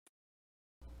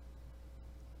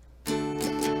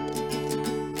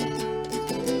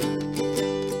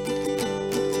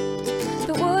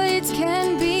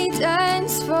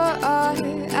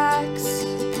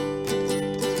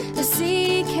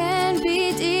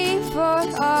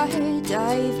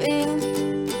skydiving.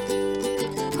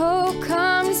 Hope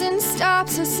comes and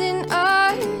stops us in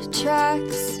our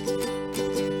tracks.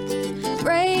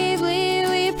 Bravely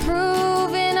we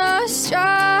prove in our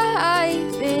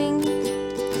striving,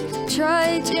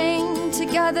 trudging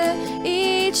together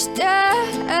each day.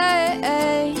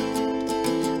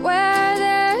 Where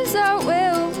there's a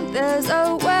will, there's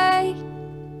a way.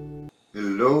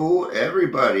 Hello,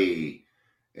 everybody,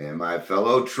 and my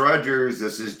fellow trudgers.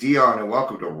 This is Dion, and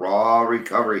welcome to Raw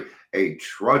Recovery, a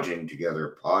Trudging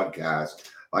Together podcast.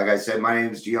 Like I said, my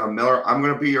name is Dion Miller. I'm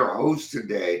going to be your host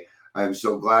today. I'm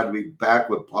so glad to be back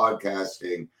with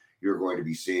podcasting. You're going to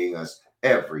be seeing us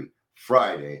every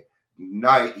Friday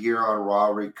night here on Raw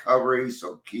Recovery,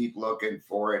 so keep looking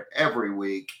for it every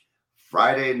week.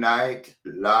 Friday night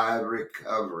live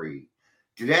recovery.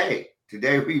 Today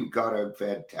we've got a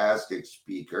fantastic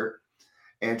speaker,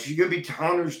 and she's going to be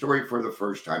telling her story for the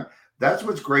first time. That's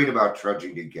what's great about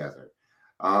Trudging Together.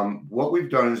 What we've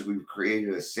done is we've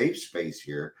created a safe space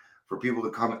here for people to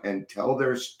come and tell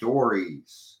their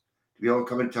stories, to be able to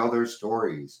come and tell their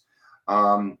stories.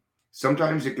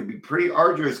 Sometimes it can be pretty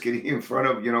arduous getting in front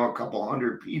of, a couple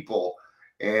hundred people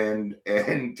and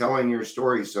telling your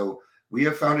story. So we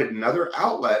have found another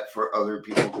outlet for other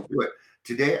people to do it.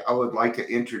 Today, I would like to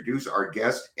introduce our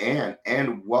guest, Ann,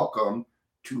 and welcome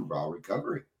to Raw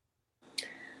Recovery.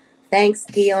 Thanks,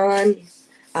 Dion.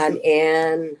 I'm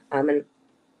Ann. I'm an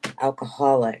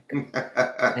alcoholic.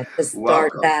 I have to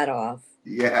start that off.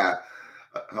 Yeah.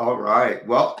 All right.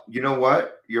 Well, you know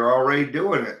what? You're already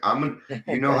doing it.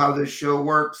 You know how this show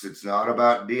works. It's not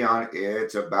about Dion.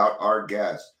 It's about our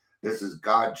guest. This is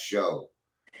God's show.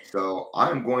 So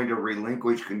I'm going to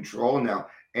relinquish control now.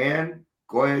 And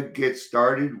go ahead and get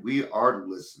started. We are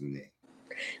listening.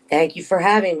 Thank you for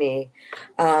having me.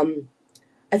 I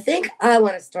think I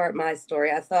want to start my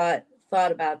story. I thought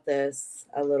about this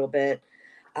a little bit.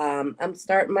 I'm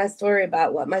starting my story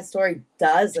about what my story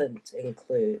doesn't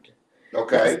include.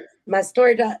 Okay. My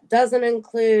story doesn't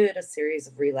include a series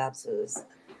of relapses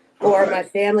or my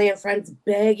family and friends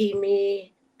begging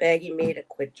me to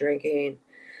quit drinking,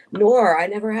 nor I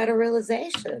never had a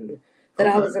realization that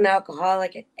I was an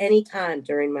alcoholic at any time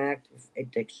during my active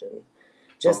addiction.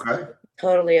 Just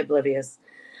totally oblivious.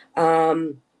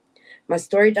 My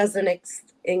story doesn't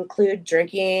include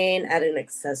drinking at an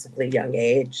excessively young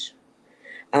age.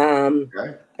 I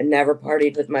never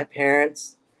partied with my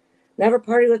parents, never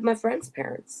partied with my friends'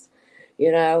 parents.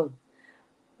 I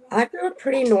grew up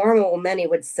pretty normal, many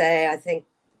would say. I think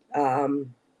I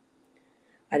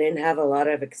didn't have a lot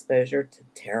of exposure to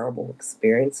terrible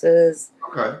experiences.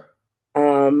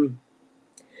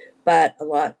 But a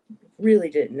lot really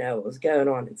didn't know what was going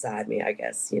on inside me, I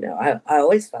guess. I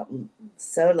always felt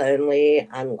so lonely,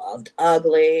 unloved,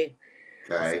 ugly,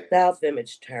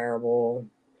 self-image terrible,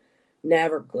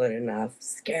 never good enough,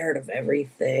 scared of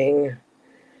everything.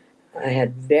 I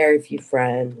had very few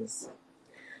friends.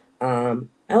 I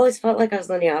always felt like I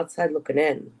was on the outside looking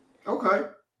in.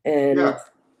 And yeah,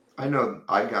 I know.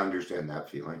 I can understand that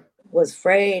feeling. Was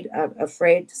afraid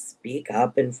to speak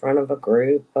up in front of a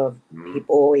group of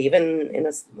people, even in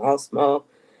a small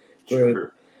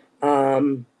group. I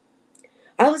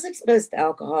was exposed to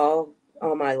alcohol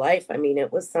all my life. I mean,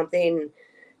 it was something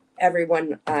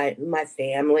my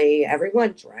family,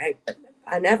 everyone drank.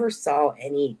 I never saw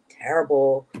any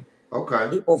terrible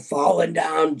people falling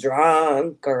down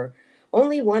drunk, or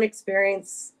only one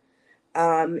experience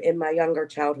in my younger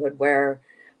childhood where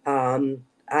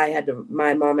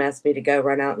my mom asked me to go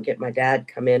run out and get my dad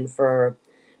come in for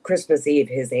Christmas Eve.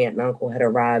 His aunt and uncle had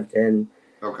arrived, and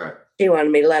she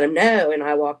wanted me to let him know. And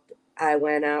I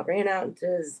ran out into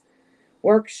his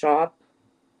workshop.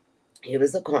 He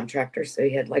was a contractor, so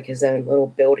he had like his own little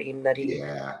building that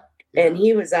and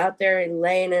he was out there and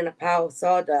laying in a pile of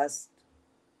sawdust,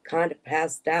 kind of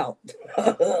passed out.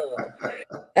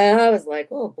 And I was like,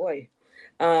 oh boy.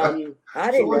 I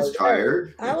didn't was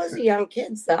tired. I was a young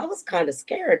kid, so I was kind of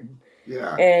scared.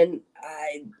 Yeah. And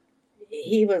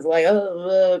he was like,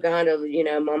 kind of,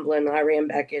 mumbling. I ran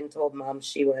back in, told Mom.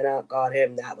 She went out, got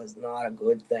him. That was not a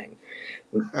good thing.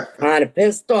 Kind of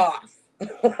pissed off.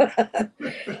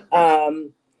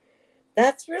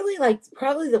 That's really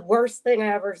probably the worst thing I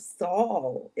ever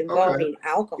saw involving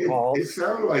alcohol. It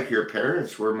sounded like your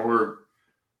parents were more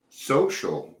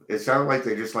social. It sounded like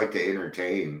they just like to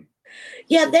entertain.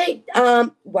 Yeah, they,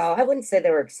 well, I wouldn't say they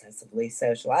were excessively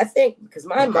social. I think because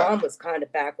my mom was kind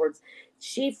of backwards.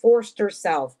 She forced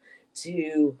herself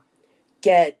to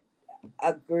get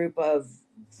a group of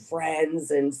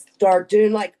friends and start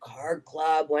doing like card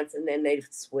club once, and then they'd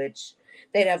switch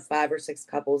they'd have 5 or 6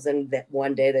 couples, and that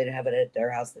one day they'd have it at their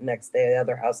house, the next day the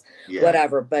other house, Yeah.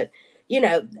 whatever. But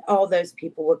all those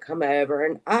people would come over,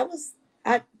 and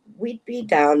we'd be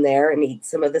down there and eat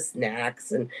some of the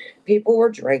snacks, and people were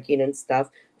drinking and stuff.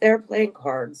 They were playing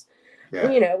cards.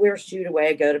 Yeah. We were shoot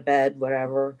away, go to bed,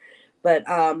 whatever. But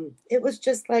it was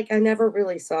just like I never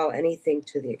really saw anything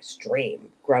to the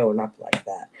extreme growing up like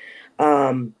that.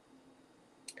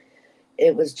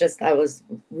 It was just I was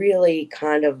really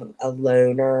kind of a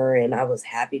loner, and I was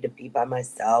happy to be by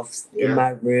myself in Yeah. my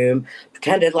room,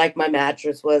 pretended like my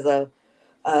mattress was a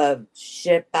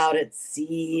ship out at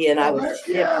sea, and I Oh, was heck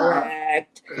yeah.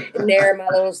 shipwrecked. And there, my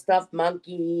little stuffed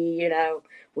monkey,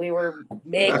 we were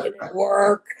making it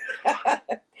work.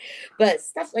 But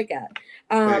stuff like that.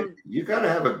 Hey, you got to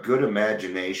have a good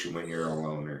imagination when you're a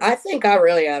loner. I think I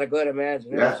really had a good Yeah,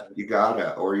 imagination. you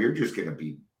gotta, or you're just gonna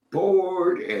be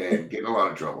bored and get in a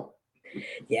lot of trouble.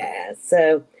 Yeah,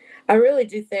 so I really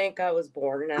do think I was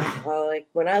born an alcoholic.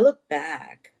 When I look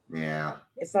back, Yeah.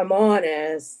 if I'm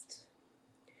honest,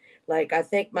 like I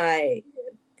think my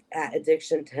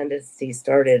addiction tendency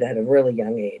started at a really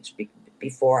young age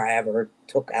before I ever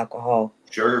took alcohol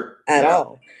Sure. at Yeah.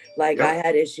 all. Like I Yep.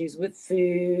 had issues with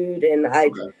food, and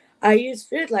Okay. I used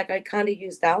food like I kind of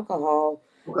used alcohol.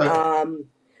 Okay.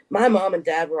 My mom and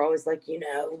dad were always like,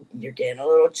 you're getting a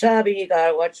little chubby. You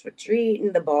gotta watch what you're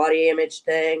eating. The body image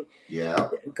thing. Yeah.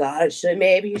 God,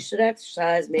 maybe you should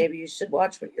exercise. Maybe you should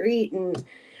watch what you're eating.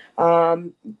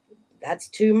 Um, that's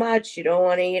too much. You don't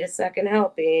want to eat a second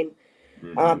helping.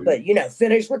 Mhm. But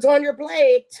finish what's on your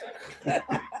plate.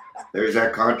 There's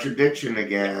that contradiction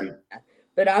again.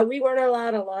 But we weren't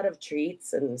allowed a lot of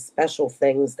treats and special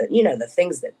things that, the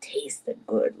things that tasted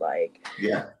good. Like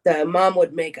Yeah. the mom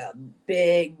would make a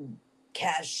big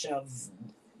cache of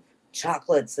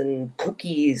chocolates and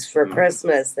cookies for Mhm.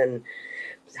 Christmas and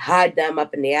hide them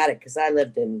up in the attic because I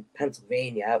lived in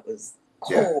Pennsylvania. It was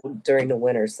Yeah. cold during the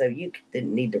winter, so you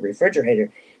didn't need the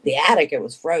refrigerator. The attic, it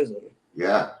was frozen.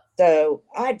 Yeah. So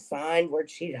I'd find where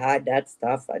she'd hide that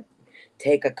stuff. I'd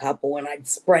take a couple and I'd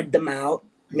spread them out,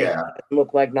 make Yeah. it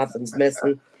look like nothing's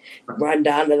missing. Run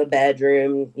down to the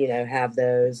bedroom, have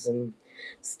those. And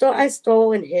I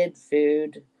stole and hid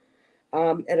food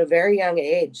at a very young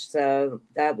age. So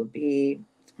that would be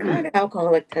kind of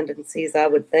alcoholic tendencies, I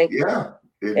would think. Yeah.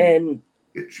 And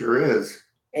It sure is.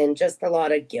 and just a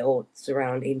lot of guilt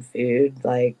surrounding food.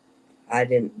 Like I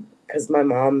didn't, because my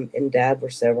mom and dad were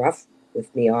so rough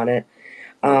with me on it.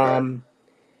 Okay.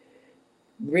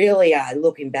 Really,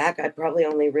 looking back, I probably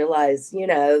only realized,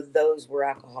 those were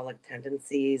alcoholic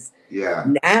tendencies. Yeah.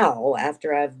 Now,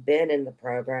 after I've been in the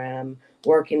program,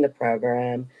 working the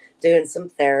program, doing some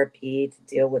therapy to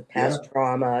deal with past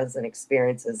traumas and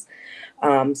experiences.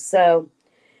 So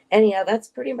anyhow, that's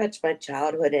pretty much my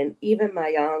childhood and even my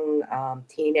young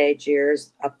teenage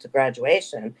years up to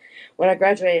graduation. When I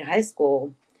graduated high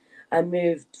school, I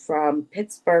moved from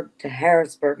Pittsburgh to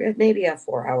Harrisburg, maybe a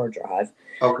 4-hour drive,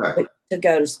 Okay. to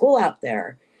go to school out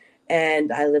there.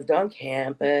 And I lived on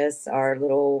campus. Our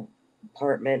little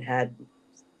apartment had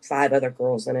 5 other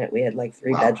girls in it. We had like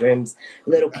 3 Wow. bedrooms,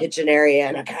 little kitchen area,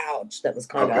 and a couch that was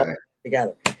kind of all Okay.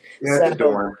 together. Yeah, it's a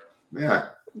dorm. Yeah.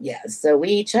 Yeah, so we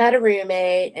each had a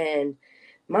roommate, and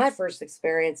my first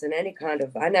experience in any kind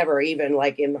of, I never even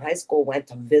like in high school went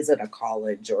to visit a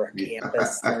college or a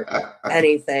campus or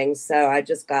anything. So I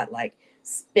just got like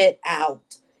spit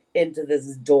out into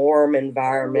this dorm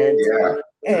environment. Yeah.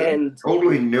 And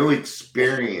Totally new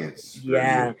experience. For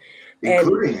yeah, you,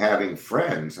 including having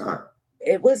friends, huh?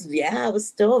 it was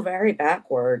still very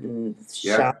backward and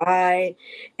shy.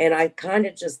 And I kind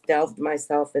of just delved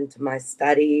myself into my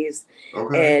studies.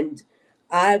 Okay. And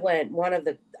I went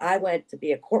to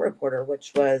be a court reporter,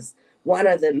 which was one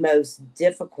of the most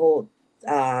difficult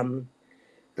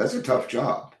That's a tough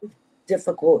job.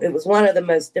 it was one of the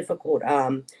most difficult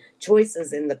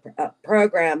choices in the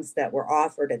programs that were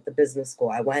offered at the business school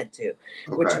I went to,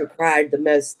 which required the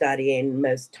most studying,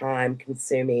 most time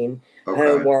consuming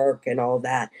homework and all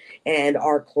that. And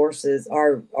our classes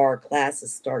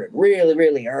started really,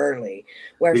 really early.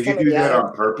 Where Did you do that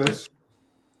on purpose?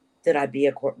 Did I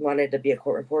wanted to be a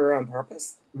court reporter on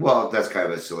purpose? Well, that's kind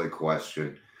of a silly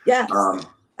question. Yes,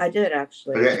 I did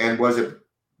actually. And was it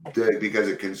because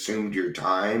it consumed your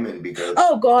time and because?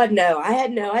 Oh God, no! I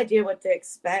had no idea what to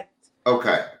expect.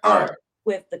 Okay, all right.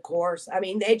 With the course, I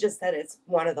mean, they just said it's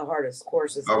one of the hardest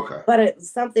courses. Okay, but it's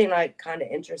something like kind of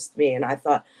interests me, and I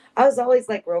thought I was always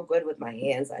like real good with my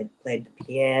hands. I played the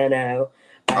piano.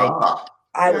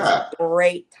 I was a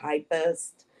great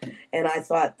typist, and I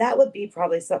thought that would be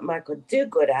probably something I could do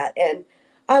good at. And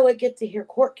I would get to hear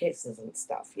court cases and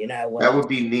stuff, you know. That would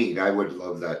be neat. I would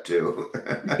love that too.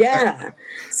 Yeah.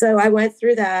 So I went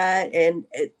through that, and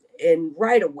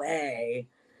right away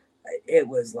it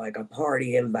was like a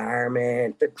party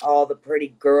environment. All the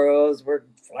pretty girls were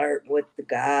flirting with the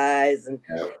guys, and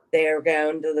Yep. they were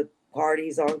going to the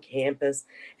parties on campus.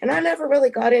 And I never really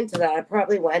got into that. I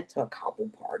probably went to a couple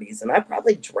parties and I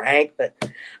probably drank, but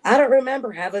I don't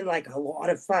remember having like a lot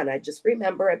of fun. I just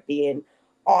remember it being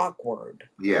awkward.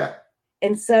 Yeah.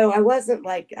 And so I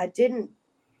didn't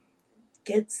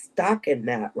get stuck in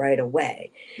that right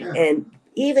away. Yeah. And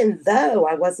even though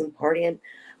I wasn't partying,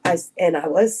 I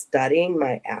was studying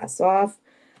my ass off,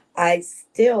 I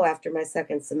still, after my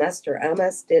second semester, I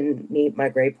almost didn't meet my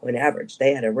grade point average.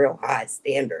 They had a real high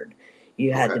standard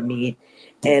you had to Okay. meet.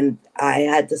 And I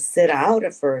had to sit out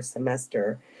for a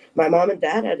semester. My mom and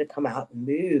dad had to come out and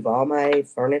move all my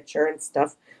furniture and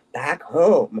stuff back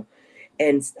home.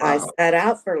 And I Wow. sat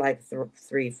out for like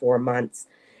 3, 4 months.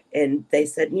 And they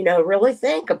said, really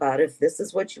think about if this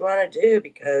is what you want to do,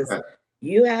 because Okay.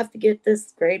 you have to get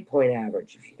this grade point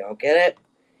average. If you don't get it,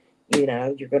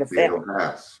 you're going to fail. It'll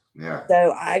pass. Yeah.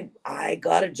 So I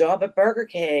got a job at Burger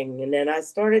King, and then I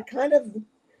started kind of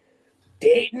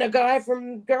dating a guy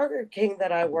from Burger King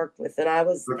that I worked with, and I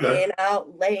was Okay. staying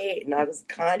out late, and I was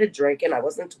kind of drinking. I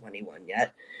wasn't 21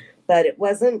 yet, but it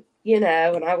wasn't, and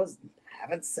I was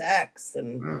having sex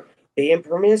and Mm. being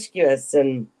promiscuous,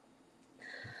 and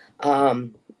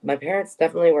my parents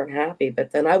definitely weren't happy.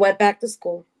 But then I went back to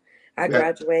school. I Yeah.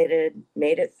 graduated,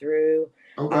 made it through,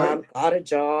 Okay. got a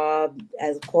job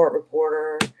as a court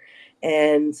reporter,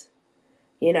 and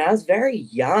I was very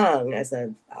young as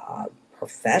a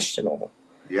professional,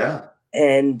 Yeah.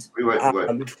 and We went,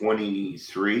 um,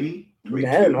 23, no,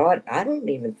 22? I don't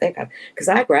even think because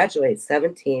I graduated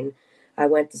 17. I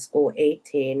went to school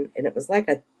 18, and it was like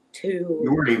a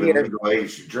You weren't even 2 year, legal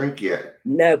age to drink yet.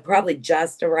 no, probably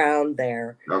just around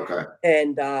there. Okay.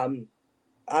 And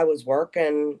I was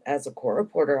working as a court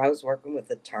reporter. I was working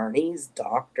with attorneys,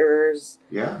 doctors,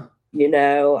 Yeah.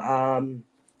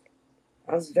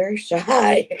 I was very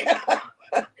shy.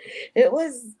 It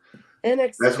was an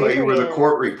That's why you were the experience.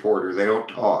 court reporter. They don't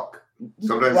talk.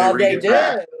 Sometimes Well, they they read it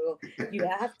back. do. You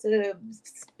have to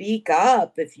speak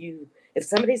up if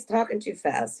somebody's talking too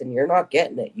fast and you're not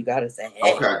getting it. You got to say,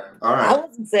 "Hey." Okay. All I right.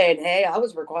 wasn't saying, "Hey." I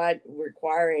was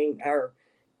requiring or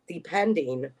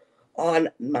depending on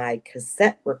my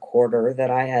cassette recorder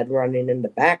that I had running in the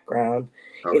background.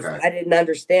 If Okay. I didn't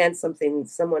understand something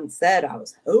someone said, I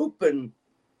was hoping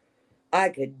I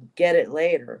could get it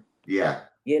later, Yeah.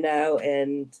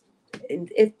 and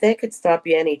if they could stop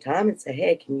you anytime and say,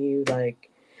 "Hey, can you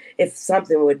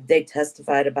if they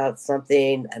testified about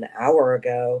something an hour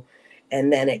ago,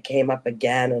 and then it came up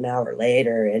again an hour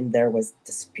later, and there was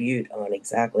dispute on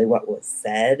exactly what was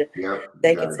said," Yep. You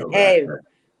they got could to say, go back "Hey, there.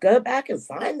 go back and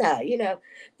find that." Yeah.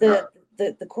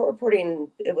 The court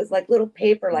reporting, it was like little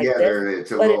paper like Yeah. this,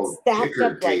 It's a but it's little stacked ticker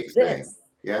up like tape thing. this.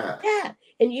 Yeah. Yeah,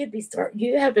 and you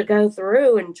have to go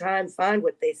through and try and find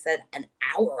what they said an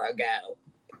hour ago.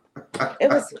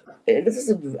 This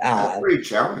is That's pretty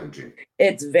challenging.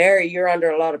 you're under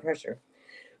a lot of pressure.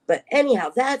 But anyhow,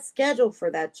 that schedule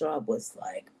for that job was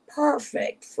like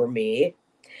perfect for me,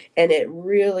 and it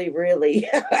really, really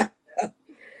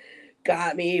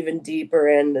got me even deeper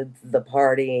into the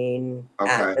partying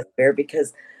Okay. atmosphere,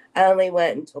 because I only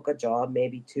went and took a job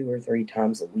maybe 2 or 3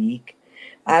 times a week.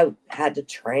 I had to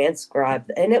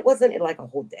transcribe, and it wasn't like a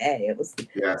whole day. It was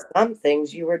Yeah. some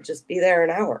things you would just be there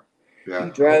an hour. Yeah.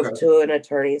 You drove Okay. to an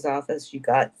attorney's office, you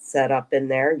got set up in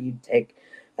there, you'd take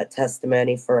a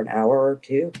testimony for an hour or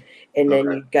two, and then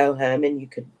Okay. you'd go home and you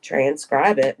could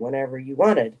transcribe it whenever you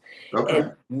wanted. Okay.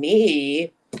 And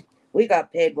we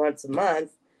got paid once a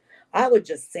month. I would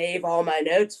just save all my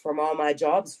notes from all my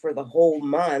jobs for the whole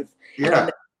month, and Yeah.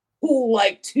 then pull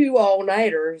like 2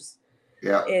 all-nighters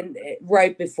Yeah. and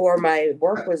right before my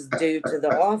work was due to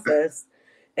the office,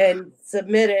 and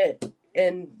submit it,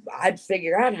 and I'd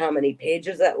figure out how many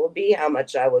pages that would be, how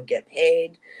much I would get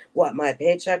paid, what my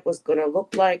paycheck was going to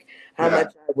look like, how Yeah.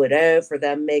 much I would owe for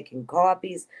them making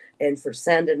copies and for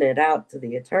sending it out to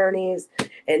the attorneys.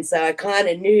 And so I kind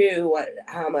of knew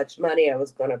how much money I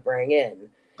was going to bring in,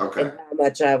 Okay. and how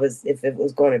much if it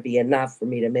was going to be enough for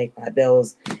me to make my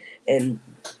bills, and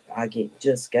I could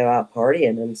just go out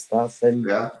partying and stuff. And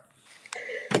Yeah.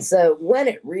 so when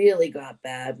it really got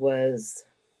bad was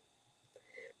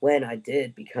when I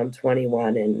did become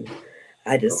 21, and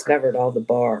I discovered all the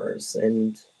bars.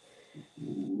 And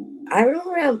I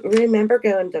don't remember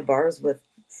going to bars with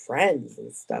friends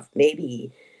and stuff.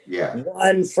 Maybe Yeah.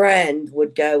 one friend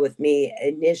would go with me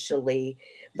initially,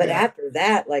 But Yeah. after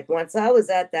that, like once I was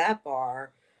at that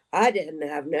bar, I didn't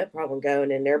have no problem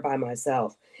going in there by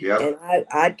myself. Yep. And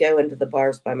I'd go into the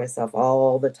bars by myself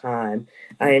all the time.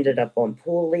 I ended up on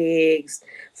pool leagues,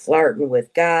 flirting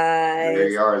with There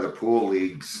guys, you are, the pool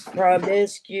leagues.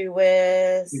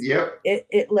 promiscuous. Yep.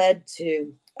 It led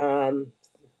to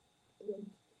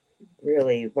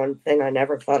really one thing I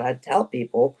never thought I'd tell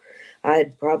people. I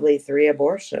had probably 3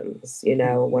 abortions, when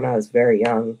I was very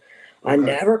young. I Okay.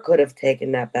 never could have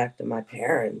taken that back to my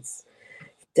parents.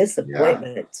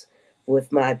 Disappointment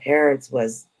with my parents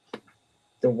was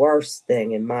the worst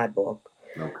thing in my book.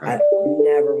 Okay. I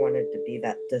never wanted to be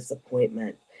that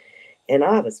disappointment. And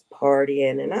I was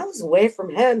partying and I was away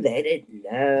from home. They didn't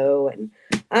know. And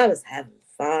I was having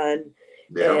fun.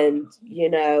 Yeah. And,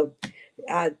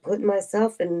 I put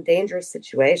myself in dangerous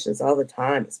situations all the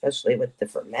time, especially with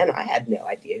different men. I had no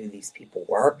idea who these people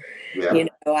were. Yeah.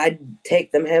 I'd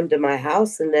take them home to my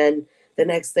house, and then the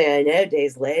next thing I know,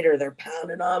 days later, they're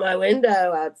pounding on my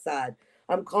window outside.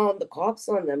 I'm calling the cops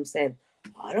on them saying,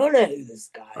 I don't know who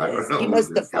this guy I don't is. know He who must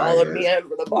this have guy followed me is." home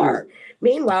from the bar.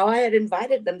 Meanwhile, I had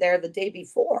invited them there the day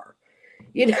before.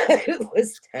 It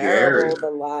was terrible,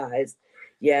 the lies.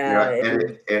 Yeah.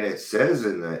 And it says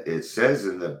in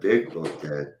the big book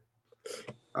that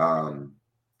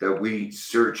that we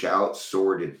search out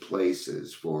sordid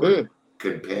places for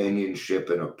companionship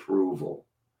and approval.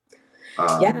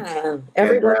 Yeah. And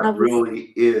Everyone that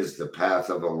really is the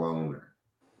path of a loner.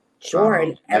 Sure.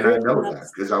 And I know that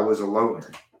because I was a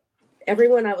loner.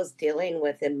 Everyone I was dealing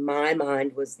with in my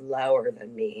mind was lower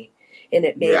than me. And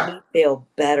it made me feel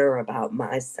better about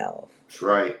myself. That's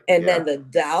right. And then the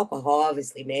alcohol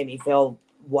obviously made me feel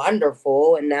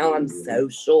wonderful. And now I'm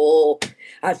social.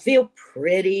 I feel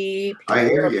pretty. People I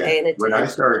hear are paying you. When I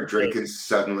attention started to me. drinking,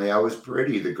 suddenly I was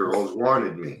pretty. The girls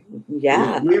wanted me.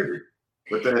 Yeah. It was weird.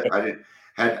 But then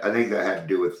I think that had to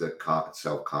do with the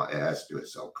it has to do with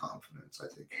self-confidence, I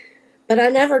think. But I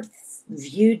never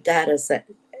viewed that as a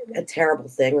terrible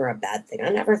thing or a bad thing. I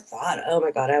never thought, oh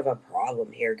my God, I have a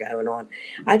problem here going on.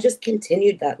 I just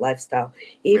continued that lifestyle,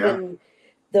 even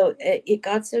though it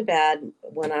got so bad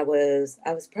when I was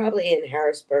probably in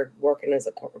Harrisburg working as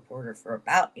a court reporter for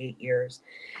about 8 years.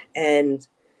 And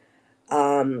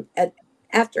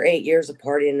after 8 years of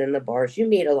partying in the bars, you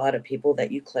meet a lot of people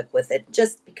that you click with. It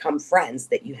just become friends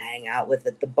that you hang out with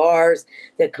at the bars,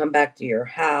 that come back to your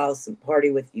house and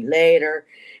party with you later.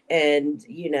 And,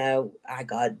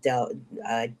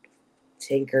 I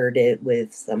tinkered it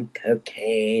with some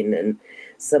cocaine and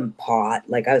some pot.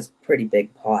 Like I was a pretty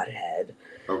big pothead.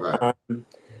 Okay.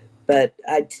 But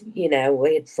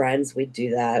we had friends, we'd do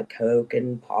that, coke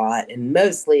and pot, and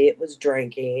mostly it was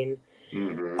drinking.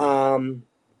 Mm-hmm.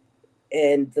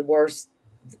 And the worst,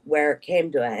 where it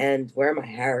came to an end, where my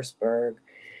Harrisburg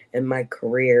and my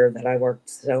career that I worked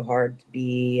so hard to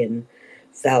be and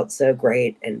felt so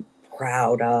great and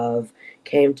proud of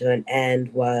came to an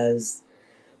end was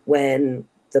when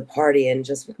the partying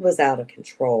just was out of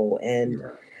control. And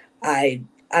I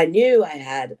knew I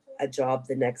had a job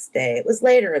the next day. It was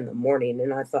later in the morning,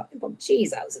 and I thought, well,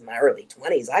 geez, I was in my early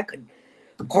 20s. I could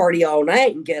party all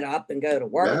night and get up and go to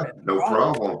work. Yeah, no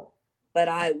problem.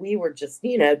 But we were just,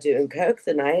 doing coke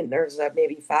the night, and there's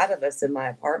maybe 5 of us in my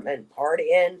apartment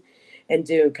partying and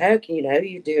doing coke.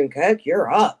 You're doing coke, you're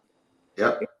up.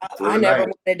 Yep. I never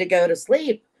wanted to go to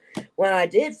sleep. When I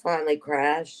did finally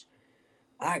crash,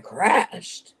 I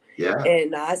crashed. Yeah.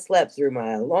 And I slept through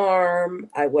my alarm.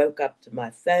 I woke up to my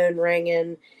phone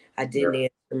ringing. I didn't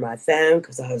answer my phone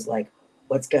because I was like,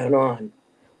 what's going on?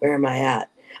 Where am I at?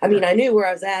 I mean, I knew where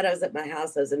I was at. I was at my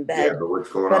house. I was in bed. Yeah, but what's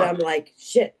going on? But I'm like,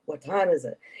 shit, what time is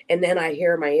it? And then I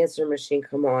hear my answering machine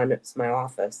come on. It's my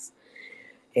office.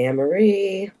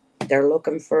 Anne-Marie, they're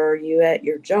looking for you at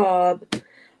your job.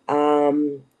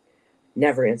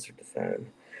 Never answered the phone.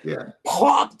 Yeah.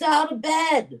 Popped out of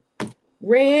bed.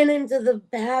 Ran into the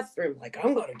bathroom. Like,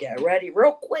 I'm going to get ready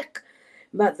real quick.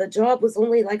 But the job was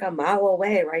only like a mile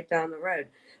away, right down the road.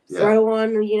 Yeah. Throw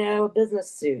on, a business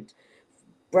suit.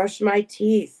 Brush my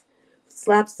teeth.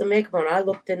 Slap some makeup on. I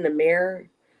looked in the mirror.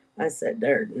 I said,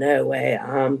 there's no way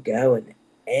I'm going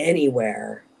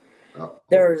anywhere.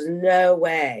 There's no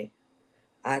way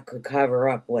I could cover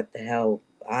up what the hell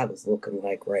I was looking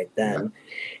like right then.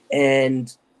 Yeah.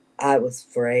 And I was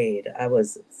afraid. I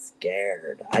was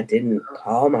scared. I didn't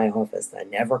call my office. I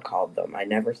never called them. I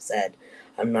never said,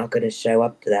 I'm not going to show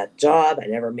up to that job. I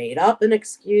never made up an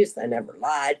excuse. I never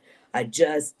lied. I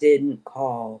just didn't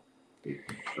call. Okay.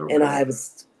 And I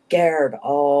was scared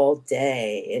all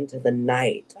day into the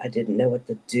night. I didn't know what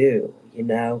to do,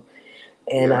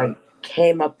 And I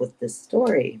came up with this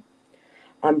story.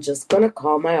 I'm just going to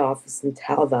call my office and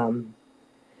tell them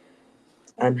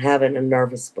I'm having a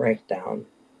nervous breakdown.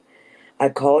 I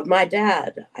called my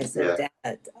dad. I said,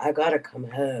 Dad, I got to come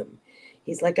home.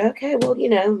 He's like, okay, well,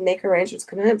 make arrangements,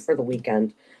 come home for the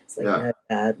weekend. It's like,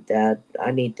 no, Dad,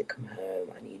 I need to come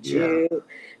home. I need you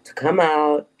to come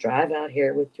out, drive out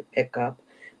here with your pickup.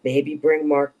 Maybe bring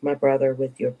Mark, my brother,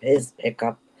 with his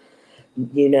pickup.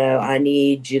 I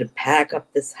need you to pack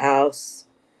up this house.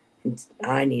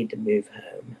 I need to move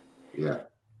home. Yeah.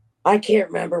 I can't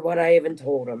remember what I even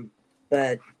told him,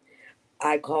 but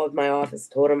I called my office,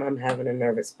 told him I'm having a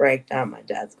nervous breakdown. My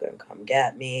dad's going to come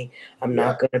get me. I'm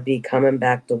not going to be coming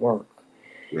back to work.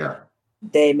 Yeah.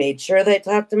 They made sure they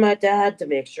talked to my dad to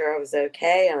make sure I was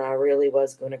okay, and I really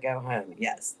was going to go home.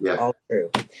 Yes, all true.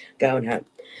 Going home.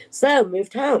 So,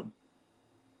 moved home.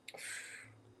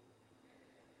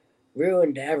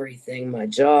 Ruined everything, my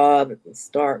job,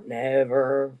 starting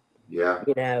over.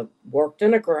 Yeah. Worked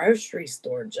in a grocery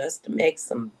store just to make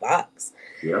some bucks.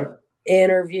 Yeah.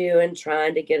 Interviewing,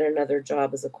 trying to get another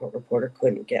job as a court reporter.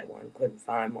 Couldn't get one, couldn't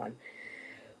find one.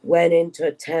 Went into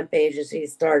a temp agency,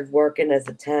 started working as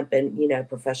a temp in,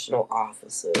 professional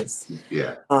offices.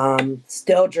 Yeah.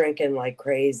 Still drinking like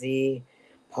crazy,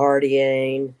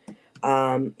 partying.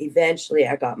 Eventually,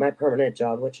 I got my permanent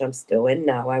job, which I'm still in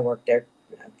now. I work there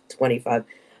 25.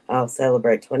 I'll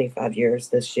celebrate 25 years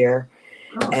this year.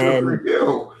 Oh, and good for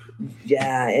you.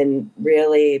 Yeah, and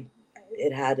really,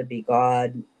 it had to be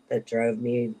God that drove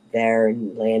me there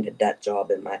and landed that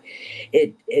job in my.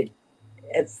 It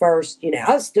at first,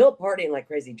 I was still partying like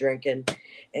crazy, drinking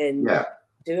and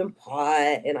doing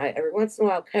pot, and I every once in a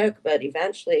while coke. But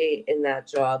eventually, in that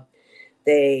job,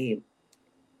 they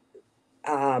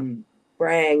bring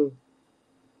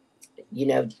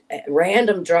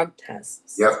random drug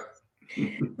tests. Yep.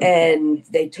 And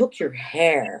they took your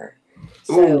hair.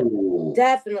 So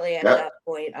definitely at that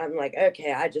point, I'm like,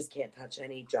 okay, I just can't touch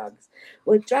any drugs.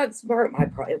 Well, drugs weren't my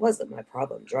problem. It wasn't my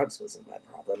problem. Drugs wasn't my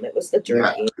problem. It was the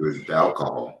drinking. Yeah, it was the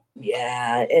alcohol.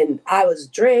 Yeah, and I was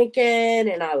drinking,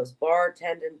 and I was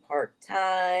bartending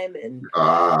part-time, and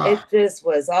it just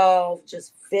was all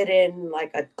just fit in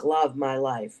like a glove, my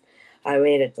life. I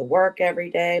made it to work every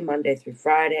day, Monday through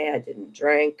Friday. I didn't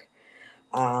drink.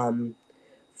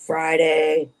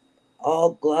 Friday,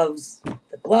 all gloves.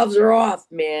 The gloves are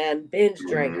off, man. Binge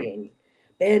drinking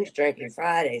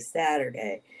Friday,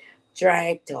 Saturday.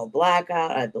 Drank till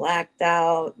blackout. I blacked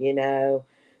out,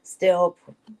 still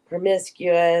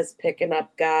promiscuous, picking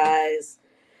up guys.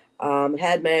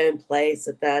 Had my own place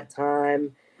at that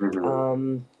time.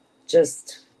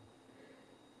 Just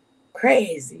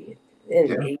crazy.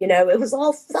 And, it was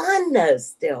all fun though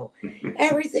still.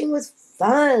 Everything was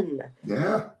fun.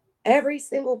 Yeah. Every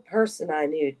single person I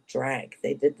knew drank.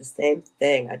 They did the same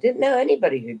thing. I didn't know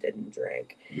anybody who didn't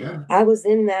drink. Yeah. I was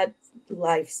in that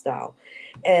lifestyle.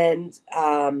 And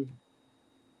I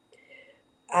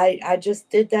just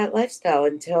did that lifestyle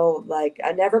until,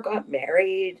 I never got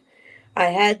married. I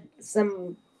had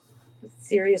some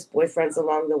serious boyfriends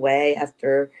along the way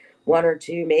after 1 or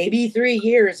 2, maybe 3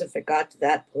 years if it got to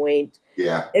that point.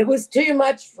 Yeah. It was too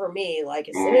much for me.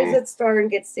 As soon as it started to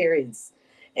get serious,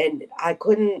 and I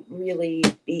couldn't really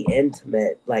be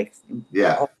intimate,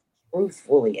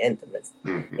 truthfully intimate.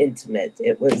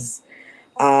 It was,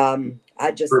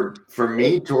 I just. For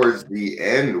me, towards the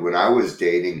end, when I was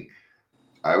dating,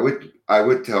 I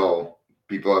would tell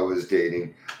people I was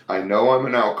dating, I know I'm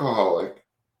an alcoholic.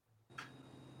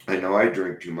 I know I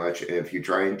drink too much, and if you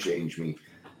try and change me,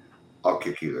 I'll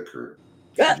kick you the curb.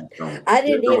 I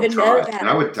didn't even know that. And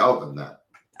I would tell them that.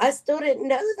 I still didn't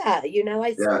know that.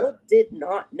 I still did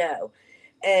not know.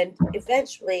 And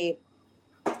eventually,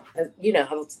 I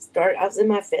was in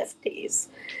my 50s.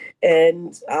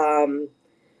 And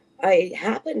I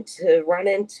happened to run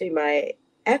into my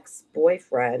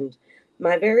ex-boyfriend,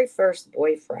 my very first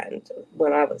boyfriend,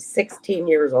 when I was 16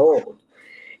 years old.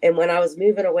 And when I was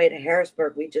moving away to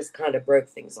Harrisburg, we just kind of broke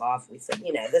things off. We said,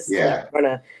 this is not going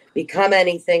to become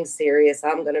anything serious.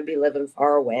 I'm going to be living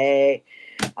far away.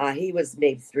 He was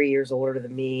maybe 3 years older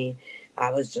than me. I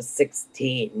was just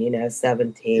 16,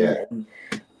 17. Yeah. And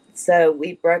so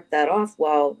we broke that off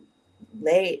while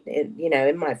late,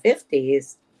 in my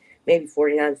 50s, maybe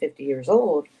 49, 50 years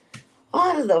old.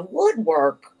 Out of the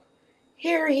woodwork,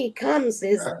 here he comes.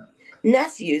 His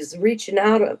nephew's reaching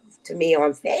out to me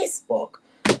on Facebook.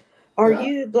 Are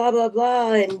you blah, blah,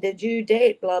 blah, and did you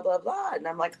date blah, blah, blah? And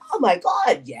I'm like, oh, my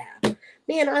God, yeah.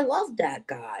 Man, I love that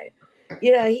guy.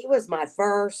 He was my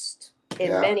first in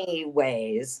many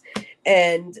ways.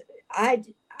 And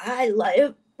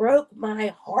it broke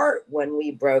my heart when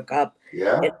we broke up.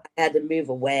 Yeah. And I had to move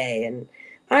away. And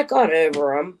I got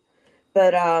over him.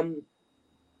 But I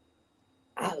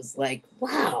was like,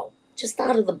 wow, just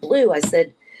out of the blue, I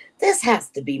said, this has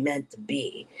to be meant to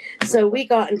be. So we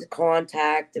got into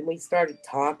contact and we started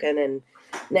talking, and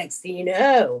next thing you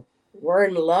know, we're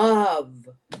in love.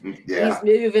 Yeah. He's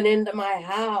moving into my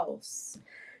house.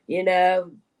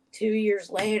 2 years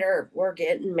later, we're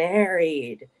getting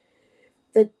married.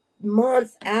 The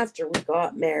month after we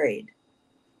got married,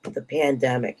 the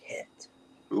pandemic hit.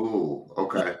 Ooh,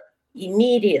 okay.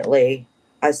 Immediately,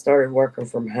 I started working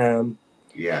from home.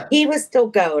 Yeah. He was still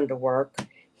going to work.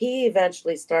 He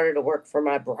eventually started to work for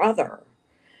my brother.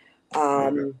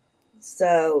 Okay.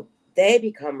 So they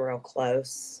become real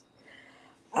close.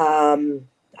 I'm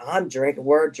drinking,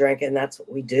 we're drinking. That's what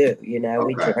we do. We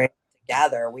Okay. drink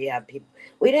together. We have people.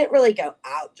 We didn't really go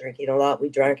out drinking a lot. We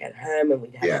drank at home, and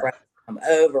we'd have Yeah. friends come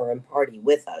over and party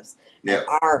with us Yeah. at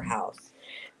our house.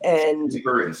 And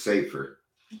Cheaper and safer.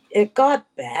 it got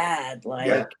bad. Like,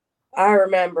 Yeah. I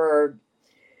remember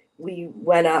we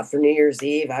went out for New Year's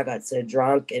Eve. I got so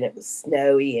drunk, and it was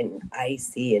snowy and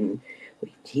icy, and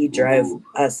he drove Ooh.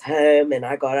 us home, and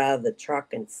I got out of the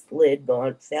truck and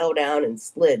fell down and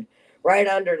slid right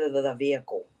under the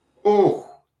vehicle. Oh.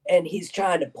 And he's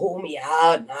trying to pull me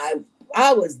out, and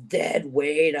I was dead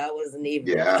weight. I wasn't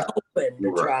even helping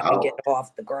to try to get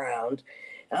off the ground.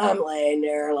 I'm laying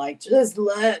there like, just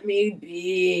let me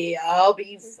be. I'll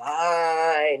be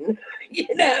fine.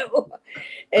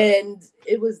 And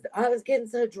I was getting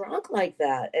so drunk like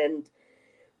that. And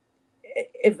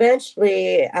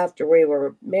eventually, after we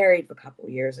were married for a couple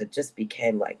of years, it just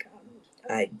became like,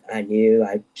 I knew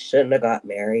I shouldn't have got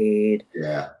married.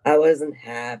 Yeah. I wasn't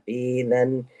happy.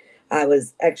 Then I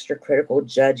was extra critical,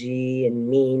 judgy, and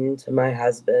mean to my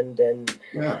husband. And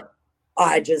Yeah.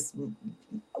 I just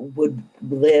would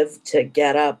live to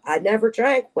get up. I never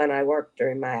drank when I worked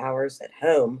during my hours at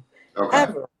home. Okay.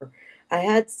 Ever. I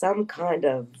had some kind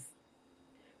of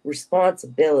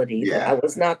responsibility that I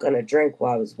was not going to drink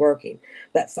while I was working.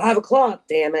 But 5 o'clock,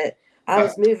 damn it, I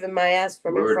was moving my ass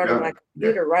from in front of my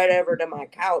computer right over to my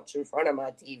couch in front of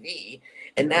my TV,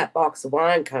 and that box of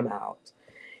wine come out.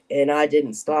 And I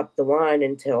didn't stop the wine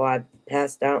until I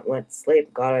passed out, went to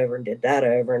sleep, got over and did that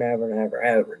over and over and over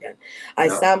and over again. I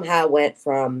somehow went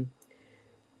from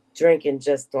drinking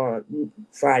just on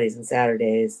Fridays and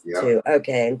Saturdays to,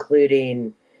 okay,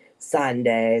 including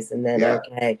Sundays, and then,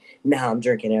 okay, now I'm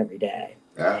drinking every day.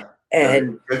 Yeah.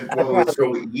 And it was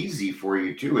so easy for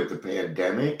you too with the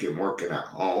pandemic and working at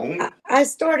home. I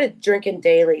started drinking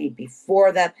daily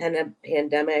before that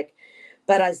pandemic,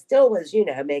 but I still was,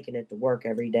 making it to work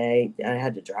every day. I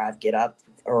had to drive, get up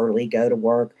early, go to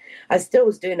work. I still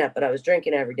was doing that, but I was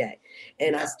drinking every day.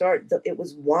 And it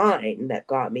was wine that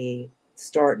got me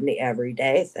starting the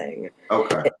everyday thing.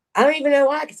 Okay. I don't even know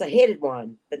why, because I hated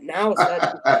wine, but now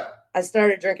I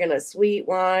started drinking a sweet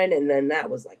wine, and then that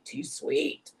was like too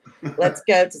sweet. Let's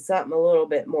go to something a little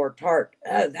bit more tart.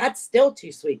 Oh, that's still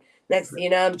too sweet. Next thing you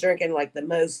know, I'm drinking like the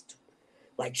most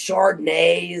like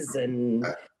Chardonnays and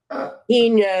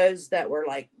Pinots that were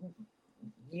like,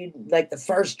 the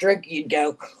first drink you'd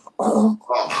go,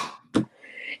 oh.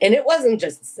 And it wasn't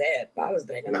just a sip. I was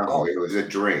drinking it was a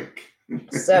drink.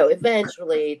 So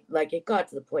eventually, it got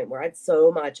to the point where I had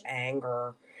so much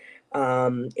anger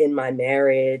in my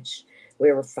marriage.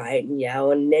 We were fighting,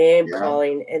 yelling, name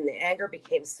calling, and the anger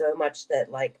became so much that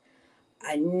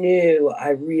I knew I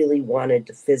really wanted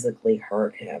to physically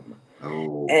hurt him.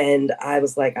 Oh. And I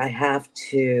was like, I have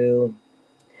to,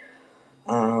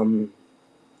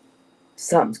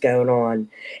 something's going on.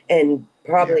 And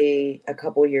probably a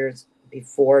couple years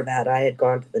before that, I had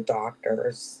gone to the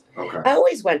doctors. Okay. I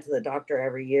always went to the doctor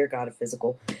every year, got a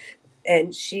physical,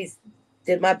 and she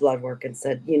did my blood work and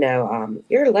said,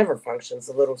 your liver function's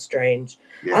a little strange.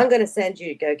 Yeah. I'm going to send you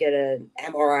to go get an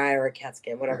MRI or a CAT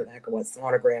scan, whatever the heck it was,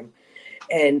 sonogram.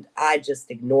 And I just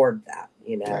ignored that,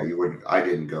 Yeah, you wouldn't. I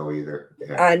didn't go either.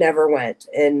 Yeah. I never went.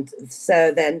 And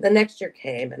so then the next year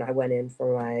came, and I went in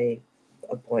for my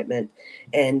appointment,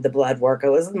 and the blood work,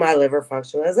 my liver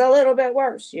function was a little bit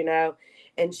worse,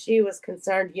 and she was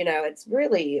concerned, it's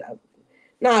really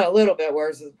not a little bit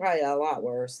worse, it's probably a lot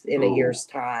worse in a year's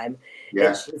time. Yeah.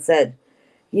 And she said,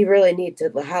 you really need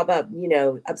to, how about,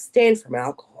 abstain from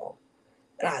alcohol?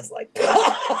 And I was like,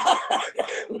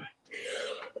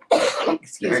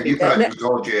 excuse me. You thought she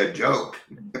told you a joke.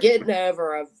 Getting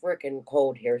over a freaking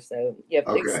cold here, so you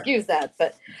have to excuse that.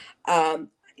 But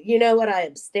you know what I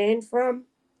abstained from?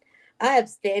 I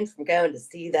abstained from going to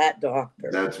see that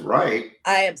doctor. That's right.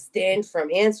 I abstained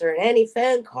from answering any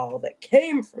phone call that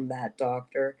came from that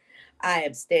doctor. I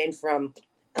abstained from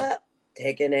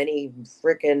taking any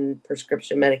freaking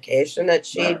prescription medication that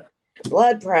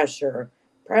blood pressure,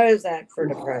 Prozac for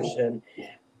depression,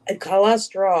 and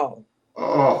cholesterol.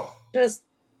 Oh. just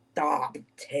stopped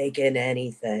taking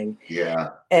anything.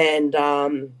 Yeah. And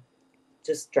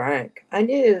just drank. I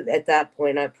knew at that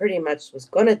point I pretty much was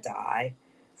going to die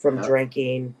from Yeah.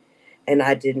 drinking, and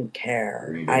I didn't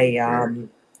care. You didn't care.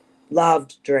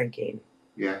 Loved drinking.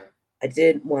 Yeah. I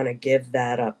didn't want to give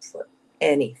that up for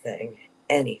anything.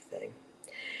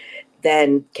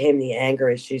 Then came the anger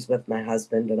issues with my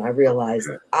husband, and I realized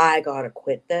Okay. I got to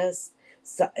quit this.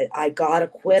 So I got to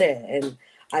quit it. And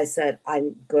I said,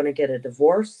 I'm going to get a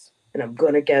divorce and I'm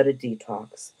going to go to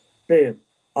detox. Boom.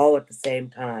 All at the same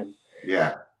time.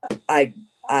 Yeah. I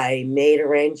made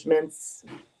arrangements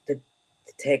to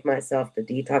take myself to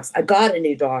detox. I got a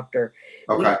new doctor.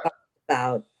 We Okay. talked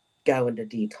about going to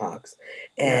detox.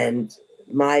 And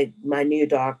my new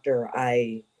doctor,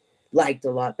 I liked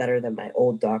a lot better than my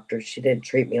old doctor. She didn't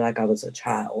treat me like I was a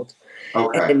child.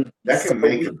 Okay. And That so can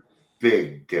make a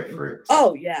big difference.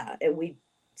 oh yeah. And we It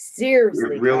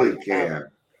seriously really talked about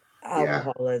can.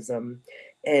 alcoholism.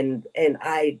 And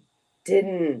I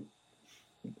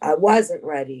wasn't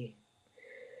ready.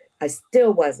 I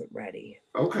still wasn't ready.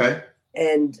 Okay.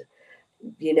 And,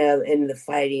 and the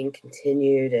fighting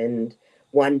continued. And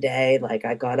one day, like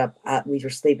I got up, we were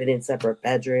sleeping in separate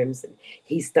bedrooms, and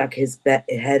he stuck his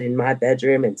head in my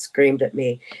bedroom and screamed at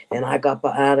me. And I got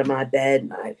out of my bed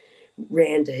and I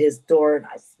ran to his door and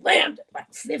I slammed it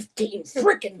like 15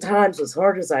 freaking times as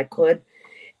hard as I could.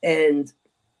 And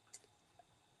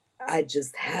I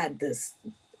just had this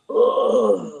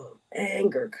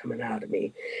anger coming out of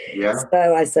me. Yeah.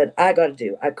 So I said, I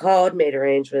called, made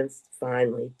arrangements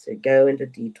finally to go into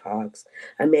detox.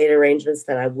 I made arrangements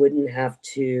that I wouldn't have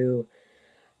to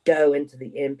go into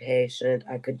the inpatient.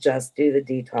 I could just do the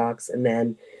detox and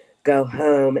then go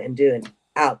home and do an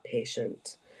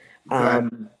outpatient. Okay.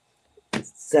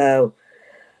 So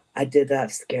I did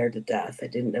that scared to death. I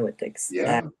didn't know what to expect.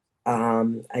 Yeah.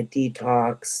 I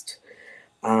detoxed.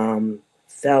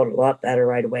 Felt a lot better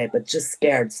right away, but just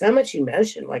scared. So much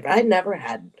emotion. Like I never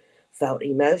had felt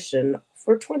emotion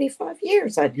for 25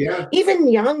 years. Even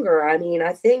younger. I mean,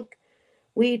 I think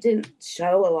we didn't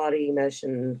show a lot of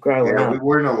emotion growing up. We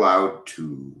weren't allowed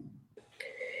to.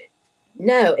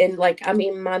 No, and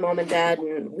my mom and dad,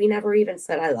 and we never even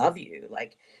said I love you.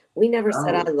 Like we never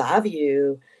said I love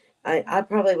you. I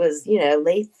probably was,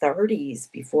 late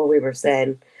 30s before we were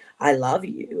saying I love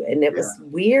you. And it was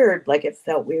weird. Like it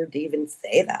felt weird to even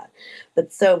say that.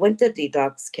 But so went to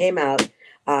detox, came out,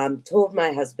 told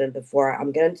my husband before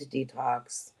I'm going to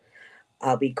detox.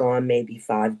 I'll be gone maybe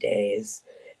 5 days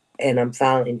and I'm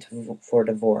filing for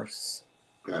divorce.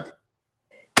 Okay.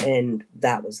 And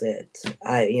that was it.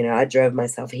 I drove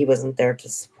myself. He wasn't there to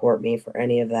support me for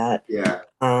any of that. Yeah.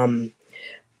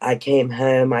 I came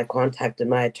home, I contacted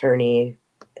my attorney,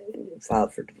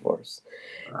 filed for divorce,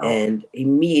 and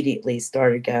immediately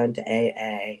started going to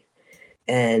AA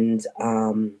and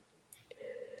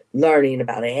learning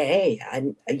about AA.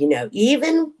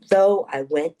 Even though I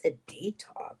went to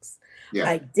detox,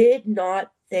 I did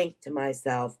not think to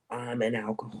myself, I'm an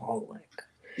alcoholic.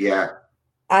 Yeah.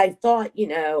 I thought,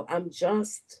 I'm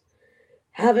just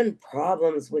having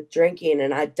problems with drinking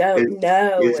and I don't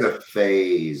know. It's a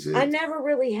phase. I never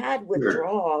really had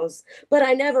withdrawals, but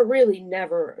I never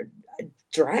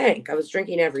drank. I was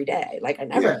drinking every day. Like I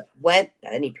never went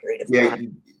any period of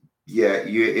time.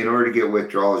 In order to get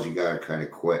withdrawals, you got to kind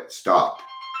of stop.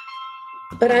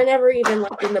 But I never even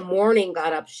in the morning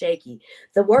got up shaky.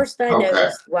 The worst I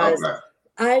noticed was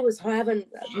I was having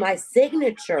my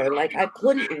signature, like I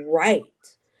couldn't write.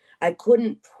 I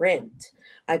couldn't print.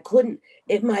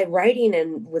 My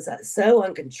writing was so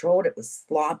uncontrolled, it was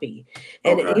sloppy.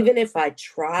 And even if I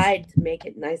tried to make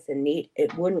it nice and neat,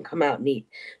 it wouldn't come out neat.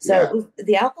 So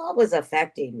the alcohol was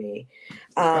affecting me.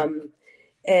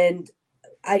 And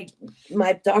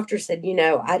my doctor said,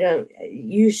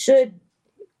 you should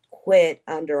quit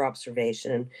under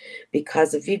observation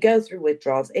because if you go through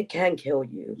withdrawals, it can kill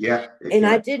you. Yeah. And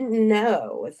I didn't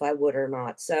know if I would or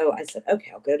not. So I said,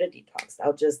 okay, I'll go to detox.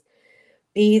 I'll just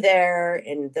be there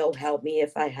and they'll help me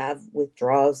if I have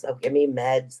withdrawals. They'll give me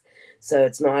meds so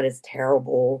it's not as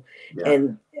terrible.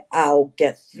 And I'll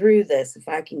get through this. If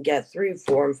I can get through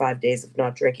 4 and 5 days of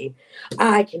not drinking,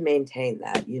 I can maintain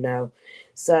that,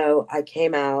 So I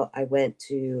came out. I went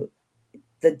to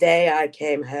the day I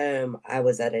came home, I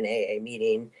was at an AA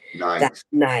meeting that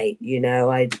night.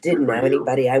 I didn't know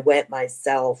anybody. I went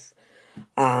myself.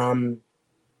 I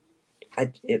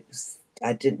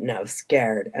didn't know,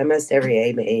 scared. Almost every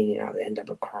AA meeting, I would end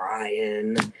up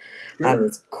crying. I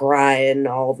was crying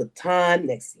all the time.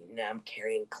 Next thing you know, I'm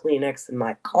carrying Kleenex in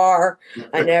my car.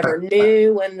 I never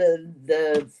knew when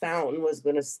the fountain was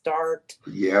going to start.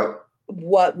 Yep.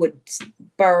 what would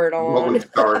spur it What on. would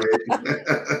start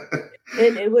it?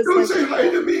 And it was Don't like, say hi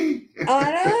to me.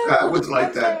 I I know. was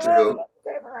like that too.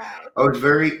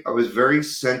 I was very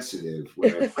sensitive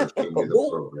when I first came to the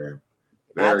program.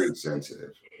 Very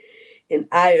sensitive. In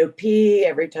IOP,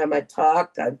 every time I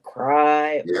talked, I'd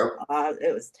cry. Yep.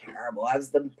 It was terrible. I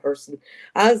was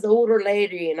the older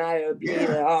lady in IOP Yeah.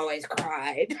 that always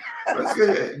cried. That's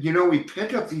good. You know, we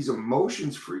pent up these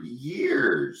emotions for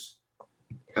years.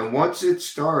 And once it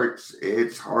starts,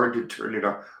 it's hard to turn it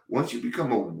off. Once you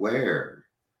become aware,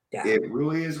 Yeah. it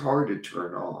really is hard to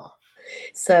turn off.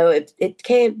 So it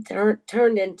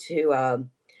turned into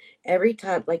every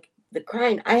time, like the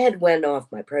crying. I had went off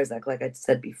my Prozac, like I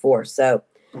said before. So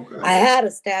Okay. I had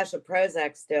a stash of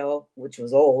Prozac still, which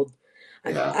was old.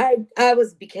 Yeah. I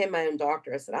became my own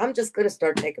doctor. I said, I'm just going to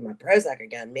start taking my Prozac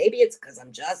again. Maybe it's because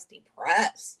I'm just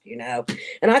depressed, you know.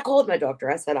 And I called my doctor.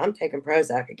 I said, I'm taking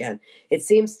Prozac again. It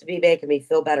seems to be making me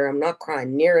feel better. I'm not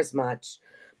crying near as much,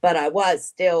 but I was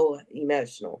still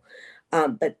emotional.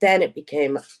 But then it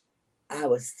became, I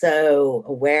was so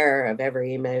aware of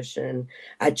every emotion.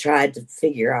 I tried to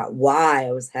figure out why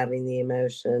I was having the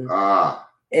emotion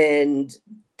and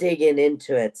digging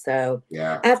into it. So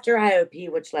yeah. After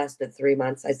IOP, which lasted 3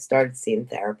 months, I started seeing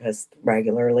therapists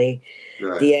regularly.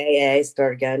 Good. The AA,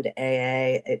 started going to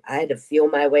AA. I had to feel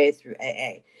my way through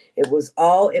AA. It was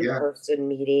all in-person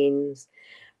meetings.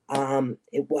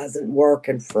 It wasn't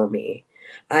working for me.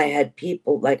 I had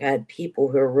people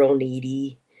who were real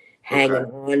needy hanging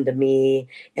on to me,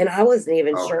 and I wasn't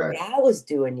even sure what I was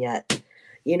doing yet.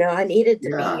 You know, I needed to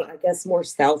be, I guess, more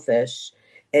selfish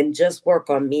and just work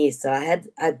on me. So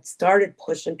I started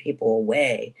pushing people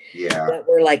away that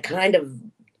were like kind of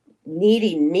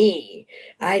needing me.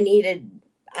 I needed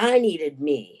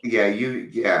me.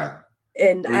 Yeah.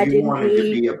 And so I you didn't wanted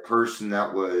need to be a person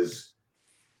that was,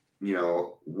 you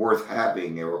know, worth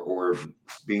having or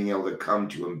being able to come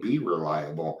to and be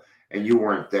reliable. And you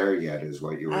weren't there yet, is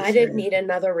what you were saying. I didn't need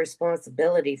another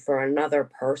responsibility for another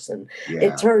person. Yeah.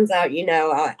 It turns out, you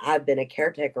know, I've been a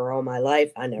caretaker all my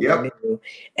life. I never knew.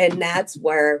 And that's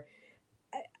where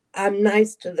I'm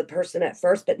nice to the person at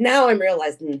first, but now I'm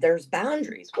realizing there's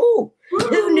boundaries. Ooh,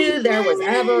 who knew there was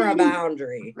ever a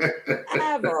boundary?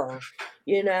 Ever,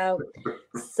 you know?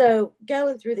 So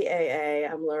going through the AA,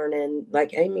 I'm learning,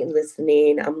 like Amy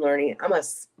listening, I'm learning. I'm a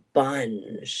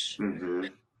sponge.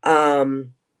 Mm-hmm.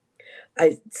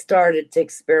 I started to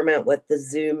experiment with the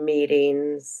Zoom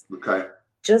meetings. Okay.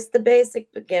 Just the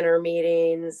basic beginner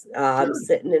meetings.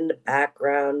 Sitting in the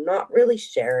background, not really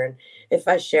sharing. If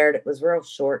I shared, it was real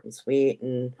short and sweet.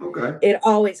 And it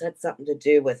always had something to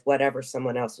do with whatever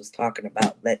someone else was talking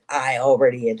about that I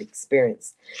already had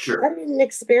experienced. Sure. I didn't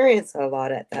experience a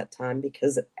lot at that time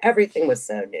because everything was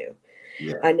so new.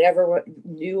 Yeah. I never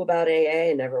knew about AA.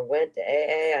 I never went to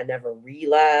AA. I never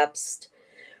relapsed.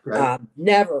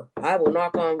 Never. I will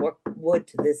knock on wood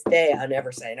to this day. I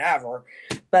never say never,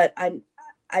 but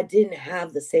I didn't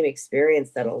have the same experience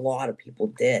that a lot of people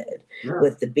did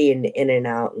with the being in and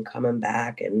out and coming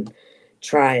back and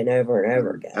trying over and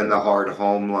over again. And the hard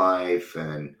home life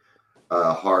and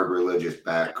a hard religious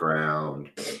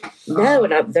background. No,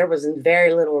 and there was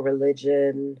very little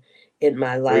religion in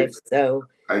my life. So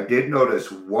I did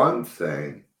notice one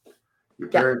thing. Your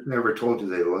parents never told you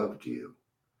they loved you.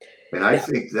 And I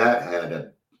think that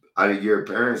had your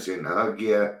parents didn't hug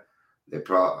you. They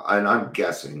probably, and I'm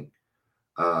guessing,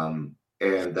 and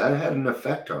that had an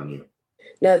effect on you.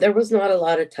 No, there was not a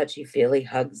lot of touchy-feely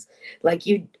hugs. Like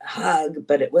you'd hug,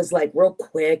 but it was like real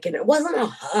quick, and it wasn't a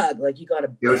hug. Like you got a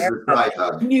bear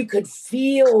hug. You could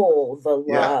feel the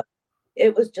love.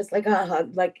 It was just like a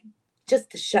hug, like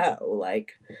just to show,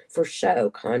 like for show,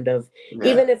 kind of.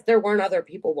 Even if there weren't other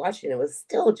people watching, it was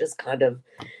still just kind of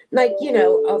like, you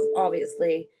know,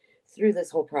 obviously through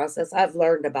this whole process, I've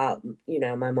learned about, you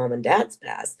know, my mom and dad's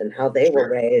past and how they were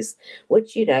raised,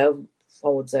 which, you know,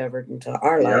 folds over into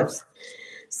our lives.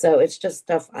 So it's just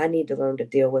stuff I need to learn to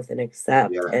deal with and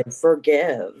accept and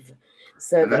forgive.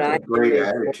 So and that's a great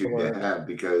attitude to have,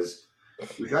 because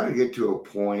we got to get to a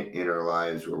point in our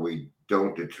lives where we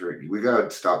don't we got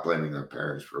to stop blaming our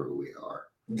parents for who we are.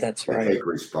 That's right. Take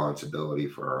responsibility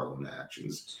for our own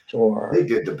actions. Sure. They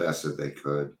did the best that they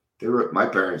could. My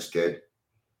parents did.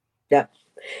 Yep.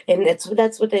 And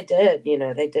that's what they did. You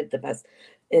know, they did the best.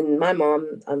 And my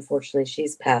mom, unfortunately,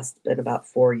 she's passed in about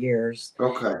 4 years.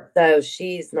 Okay. So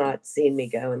she's not seen me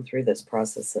going through this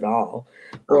process at all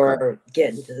or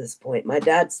getting to this point. My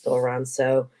dad's still around.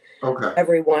 So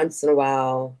every once in a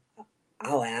while,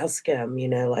 I'll ask him, you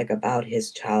know, like about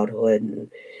his childhood.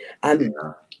 And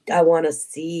I want to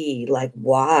see like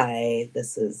why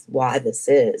this is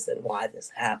and why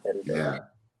this happened. Yeah.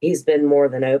 He's been more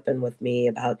than open with me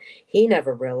about, he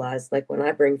never realized, like when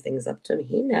I bring things up to him,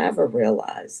 he never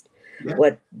realized Yeah.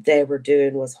 what they were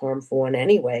doing was harmful in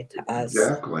any way to us.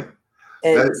 Exactly.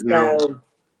 And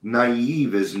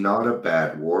Naive is not a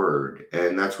bad word.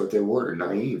 And that's what they were,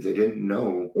 naive. They didn't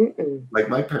know. Like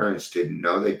my parents didn't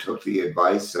know. They took the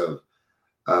advice of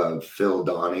Phil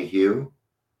Donahue,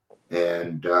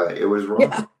 and it was wrong.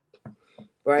 Yeah.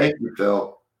 Right. Thank you,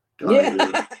 Phil Donahue.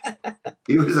 Yeah.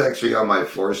 He was actually on my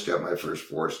first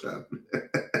 4-step.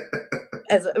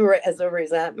 As a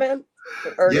resentment?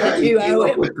 Or yeah, did you he came owe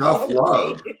up him with tough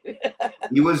love.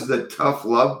 He was the tough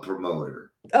love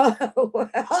promoter.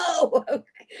 Oh, okay.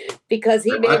 Because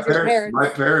he made your parents. My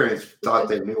parents thought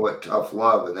they knew what tough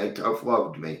love, and they tough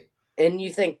loved me. And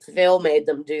you think Phil made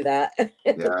them do that?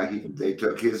 Yeah, they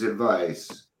took his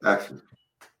advice. That's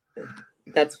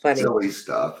funny. Silly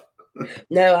stuff.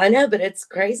 No, I know, but it's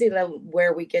crazy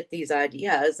where we get these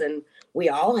ideas, and we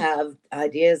all have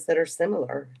ideas that are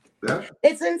similar. Yeah.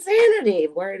 It's insanity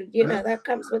where, that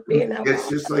comes with being out. It's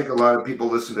just like a lot of people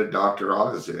listen to Dr.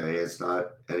 Oz today. It's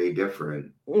not any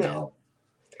different. No.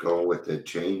 Going with the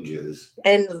changes.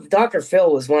 And Dr.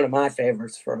 Phil was one of my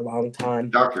favorites for a long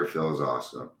time. Dr. Phil is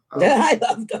awesome. I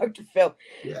love Dr. Phil.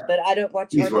 Yeah. But I don't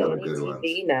watch any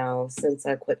TV now since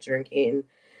I quit drinking.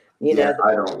 I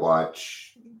don't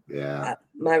watch. Yeah.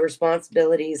 My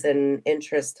responsibilities and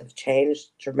interests have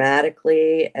changed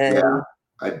dramatically. And yeah,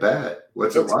 I bet.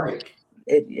 What's it like?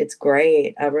 It's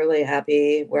great. I'm really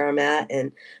happy where I'm at.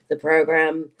 And the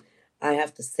program, I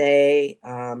have to say,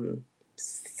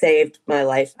 saved my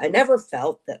life. I never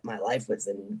felt that my life was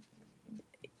in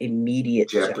immediate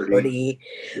jeopardy.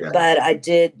 Yeah. But I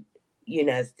did,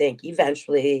 think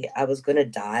eventually I was going to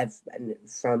die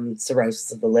from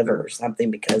cirrhosis of the liver or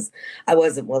something, because I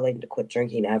wasn't willing to quit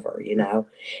drinking ever,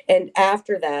 And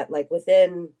after that, like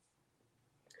within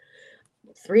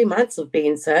 3 months of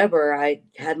being sober, I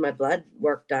had my blood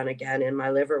work done again, and my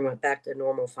liver went back to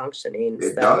normal functioning.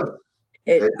 It does.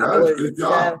 I was Good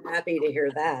job. So happy to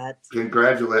hear that.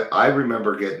 Congratulate. I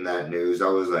remember getting that news. I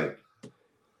was like,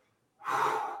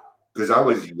 because I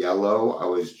was yellow, I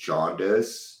was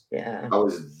jaundice. Yeah. I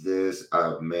was this,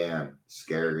 man,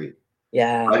 scary.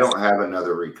 Yeah. I don't have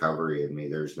another recovery in me.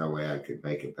 There's no way I could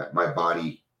make it back. My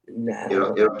body,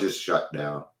 it'll just shut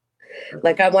down.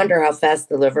 Like, I wonder how fast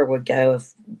the liver would go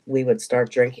if we would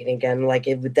start drinking again. Like,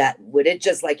 would it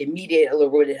just like immediate, or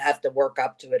would it have to work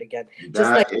up to it again?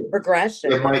 Just like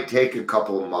progression. It might take a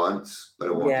couple of months, but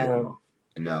it won't take long.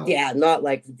 No. Yeah, not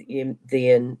like the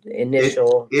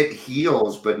initial. It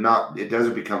heals, but it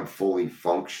doesn't become fully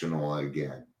functional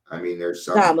again. I mean, there's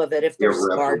some of it if there's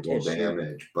irreparable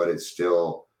damage, but it's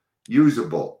still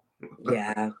usable.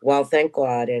 Yeah. Well, thank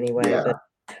God anyway. Yeah.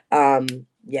 But,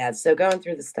 yeah, so going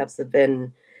through the steps have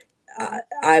been,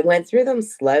 I went through them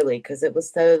slowly because it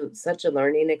was such a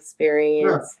learning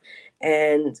experience. Yeah.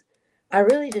 And I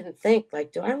really didn't think,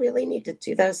 like, do I really need to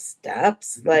do those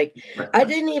steps? Like, I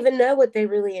didn't even know what they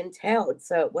really entailed.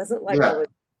 So it wasn't like I was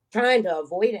trying to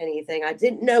avoid anything. I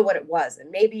didn't know what it was. And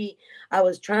maybe I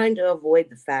was trying to avoid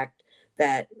the fact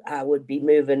that I would be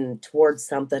moving towards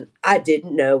something I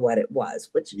didn't know what it was,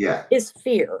 which is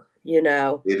fear.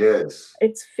 It is.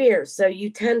 It's fear. So you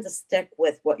tend to stick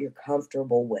with what you're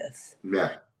comfortable with.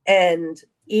 Yeah. And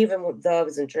even though I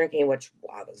wasn't drinking, which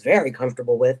I was very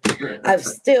comfortable with, I've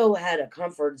still had a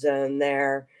comfort zone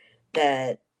there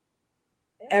that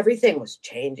everything was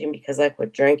changing because I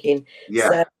quit drinking.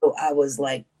 Yeah. So I was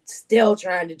like still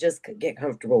trying to just get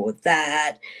comfortable with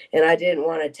that. And I didn't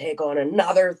want to take on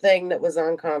another thing that was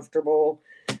uncomfortable.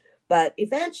 But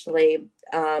eventually,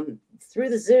 through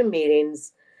the Zoom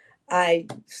meetings, I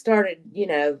started,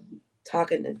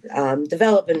 talking,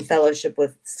 developing fellowship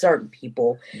with certain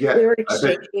people. Yeah, we were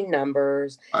exchanging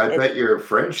numbers. I bet your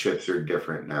friendships are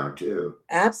different now too.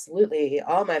 Absolutely.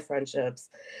 All my friendships.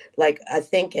 Like, I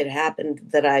think it happened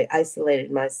that I isolated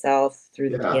myself through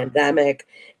the pandemic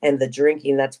and the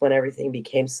drinking. That's when everything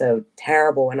became so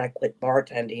terrible, and I quit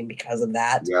bartending because of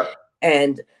that. Yeah.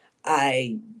 And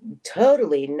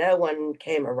no one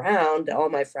came around. All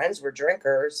my friends were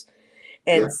drinkers.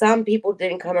 And some people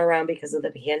didn't come around because of the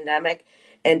pandemic.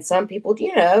 And some people,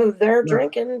 they're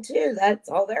drinking too. That's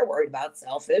all they're worried about,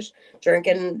 selfish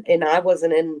drinking. And I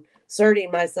wasn't inserting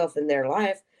myself in their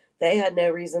life. They had no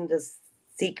reason to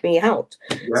seek me out.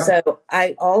 Yeah. So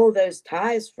all of those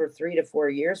ties for 3 to 4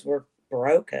 years were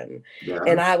broken. Yeah.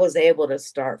 And I was able to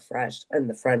start fresh in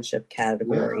the friendship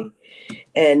category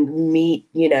and meet,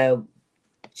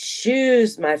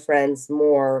 choose my friends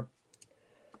more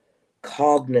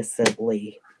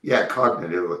cognizantly, Yeah,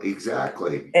 cognitive,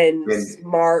 exactly. and And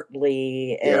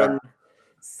smartly yeah, and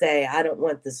say, I don't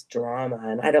want this drama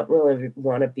and I don't really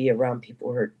want to be around people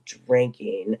who are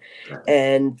drinking.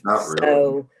 And not really.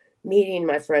 so meeting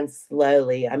my friends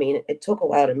slowly, I mean, it took a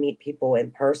while to meet people in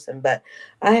person, but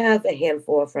I have a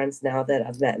handful of friends now that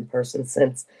I've met in person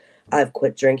since I've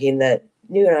quit drinking that,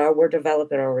 we're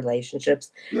developing our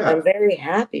relationships. Yeah, I'm very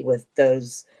happy with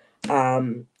those,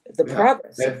 the yeah.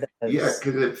 progress of That, yeah, those.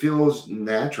 because it feels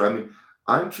natural. I mean,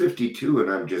 I'm 52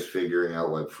 and I'm just figuring out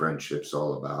what friendship's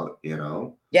all about.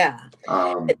 Yeah.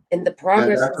 And the And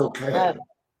progress that's is okay.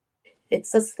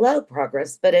 it's a slow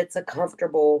progress, but it's a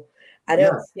comfortable. I Yeah,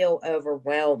 don't feel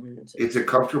overwhelmed, it's a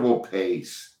comfortable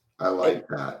pace. I and, like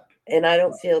that. and I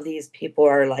don't feel these people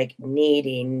are like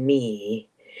needing me,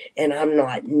 and I'm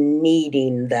not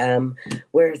needing them.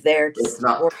 We're there to It's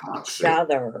not support each toxic.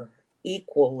 other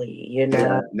equally, And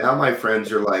now my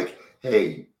friends are like,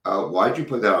 hey, why'd you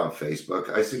put that on Facebook?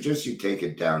 I suggest you take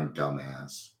it down,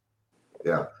 dumbass.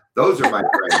 Yeah, those are my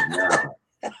friends now.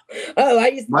 Oh, I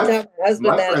used to My tell my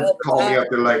husband my that friends all call me the up.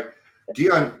 They're like,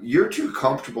 Dion, you're too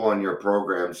comfortable on your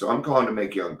program, so I'm calling to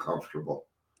make you uncomfortable.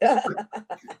 time.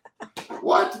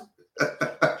 What?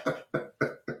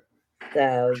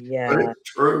 So But yeah,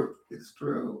 it's true. It's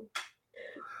true.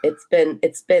 it's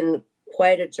been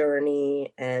quite a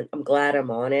journey, and I'm glad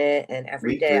I'm on it, and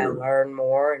every Me day I too. learn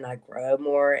more and I grow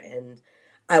more, and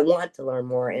I want to learn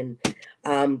more. And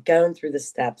going through the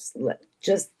steps,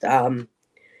 just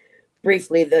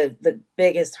briefly, the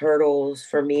biggest hurdles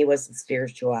for me was the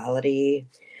spirituality,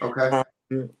 Okay.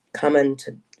 coming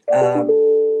to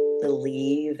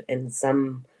believe in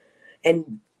some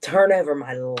and turn over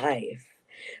my life.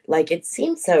 Like, it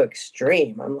seems so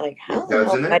extreme. I'm like, how the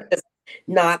hell Doesn't am I it? just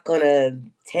not gonna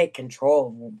take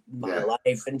control of my Yeah.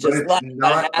 life and But just it's let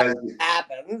what not as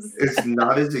happens? it's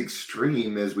not as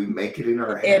extreme as we make it in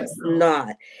our head, It's though.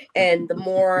 not. And the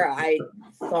more I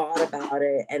thought about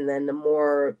it, and then the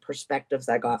more perspectives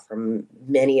I got from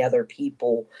many other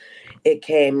people, it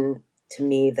came to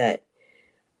me that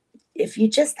if you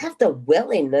just have the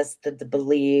willingness to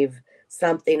believe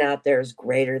something out there is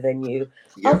greater than you,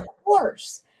 of Yep.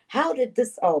 course. How did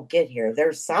this all get here?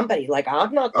 There's somebody, like,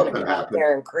 I'm not going to Something go out happened.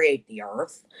 there and create the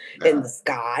earth in Yeah. the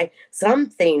sky.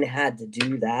 Something had to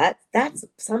do that. That's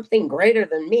something greater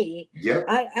than me. Yep.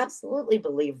 I absolutely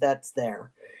believe that's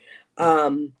there.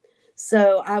 Um,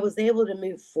 so I was able to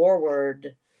move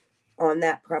forward on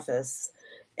that preface,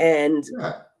 and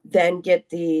Yeah. then get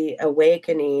the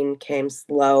awakening came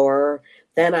slower.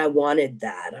 Then I wanted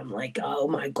that. I'm like, oh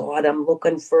my God, I'm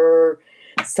looking for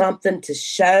something to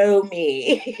show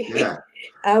me. Yeah.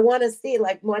 I want to see,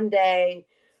 like, one day,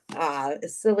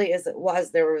 as silly as it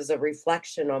was, there was a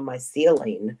reflection on my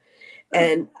ceiling.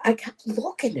 And I kept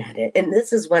looking at it. And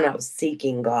this is when I was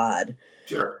seeking God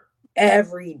Sure.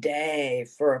 every day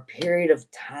for a period of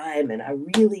time, and I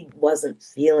really wasn't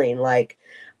feeling like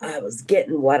I was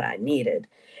getting what I needed.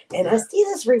 And I Yeah. see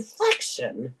this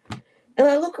reflection, and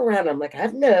I look around, I'm like,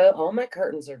 I've no, all my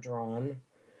curtains are drawn.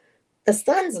 The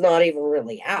sun's not even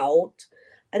really out.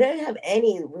 I don't have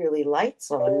any really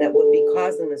lights on that would be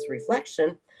causing this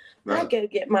reflection. I Right. go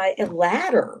get my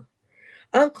ladder.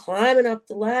 I'm climbing up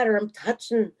the ladder. I'm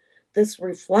touching this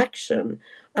reflection.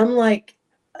 I'm like,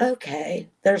 okay,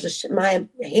 there's my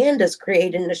hand is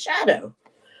creating a shadow.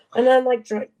 And I'm like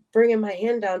bringing my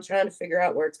hand down, trying to figure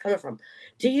out where it's coming from.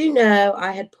 Do you know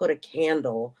I had put a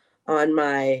candle on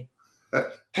my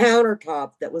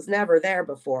countertop that was never there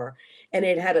before, and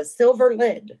it had a silver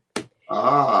lid?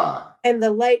 Ah. And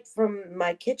the light from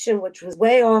my kitchen, which was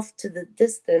way off to the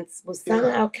distance, was Yeah.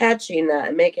 somehow catching that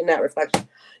and making that reflection.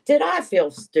 Did I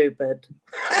feel stupid?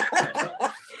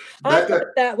 I That,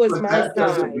 thought that was but my that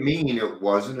doesn't sign. mean it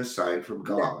wasn't a sign from No,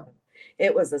 God.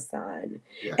 it was a sign.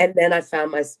 Yeah. And then I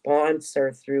found my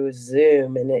sponsor through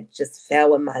Zoom, and it just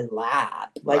fell in my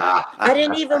lap. Like, I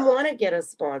didn't even want to get a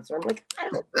sponsor. I'm like, I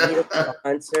don't need a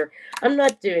sponsor. I'm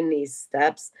not doing these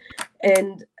steps.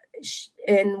 And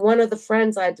one of the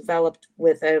friends I developed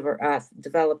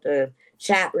developed a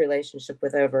chat relationship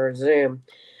with over Zoom.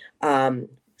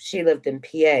 She lived in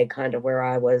PA, kind of where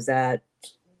I was at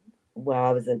while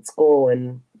I was in school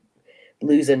and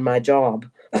losing my job,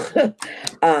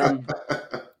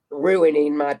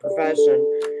 ruining my profession.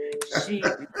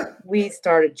 We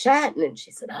started chatting, and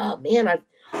she said, "Oh man,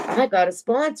 I got a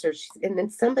sponsor." And then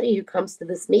somebody who comes to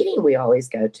this meeting we always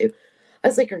go to. I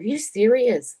was like, "Are you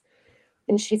serious?"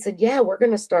 And she said, "Yeah, we're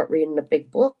going to start reading a big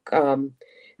book. And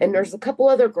there's a couple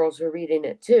other girls who are reading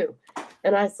it too."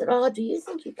 And I said, "Oh, do you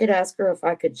think you could ask her if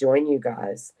I could join you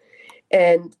guys?"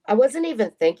 And I wasn't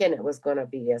even thinking it was going to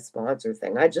be a sponsor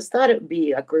thing. I just thought it would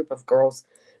be a group of girls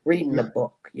reading the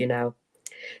book,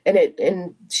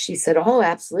 and she said, oh,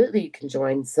 absolutely, you can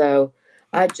join. So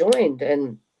I joined,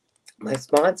 and my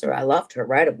sponsor, I loved her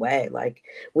right away. Like,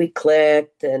 we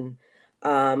clicked, and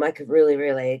I could really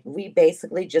relate. We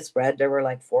basically just read, there were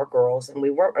like 4 girls, and we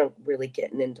weren't really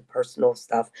getting into personal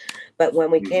stuff. But when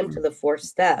we came to the 4th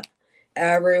step,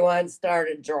 everyone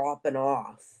started dropping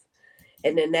off.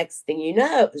 And the next thing you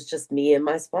know, it was just me and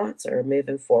my sponsor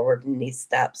moving forward in these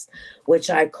steps, which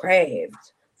I craved,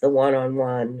 the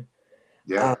one-on-one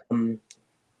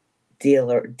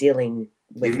dealing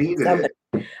with You needed somebody.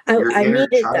 it. Your I inner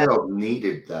needed that. child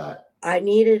needed that. I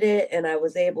needed it, and I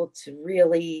was able to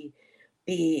really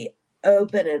be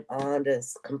open and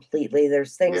honest completely.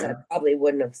 There's things I probably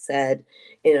wouldn't have said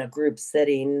in a group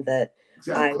setting that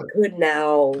I could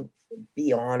now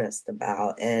be honest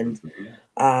about. And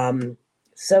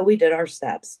so we did our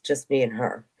steps, just me and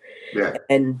her. Yeah.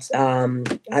 And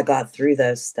I got through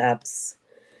those steps,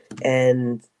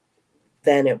 and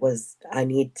then it was, I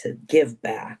need to give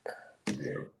back.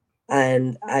 Yeah.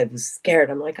 And I was scared.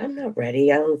 I'm like, I'm not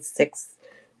ready. I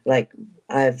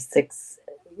have 6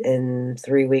 in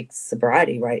 3 weeks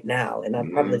sobriety right now. And I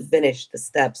probably finished the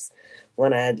steps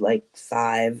when I had like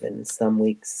 5 and some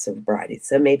weeks sobriety.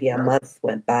 So maybe a month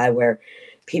went by where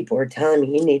people were telling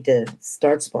me, you need to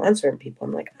start sponsoring people.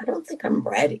 I'm like, I don't think I'm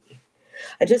ready.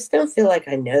 I just don't feel like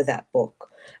I know that book.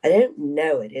 I don't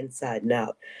know it inside and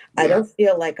out. I don't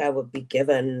feel like I would be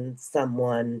giving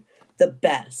someone the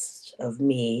best of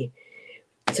me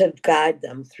to guide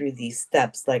them through these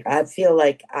steps. Like, I feel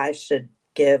like I should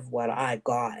give what I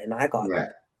got, and I got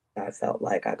I felt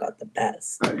like I got the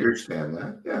best. I understand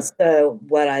that. Yeah. So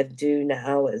what I do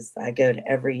now is I go to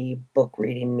every book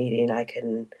reading meeting I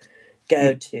can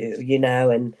go to,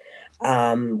 and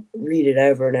read it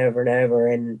over and over and over.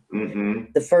 And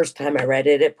the first time I read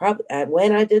it,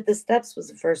 when I did the steps was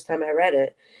the first time I read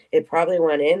it. It probably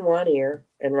went in one ear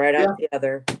and right out the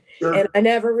other. Sure. And I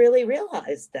never really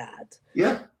realized that.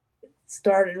 Yeah.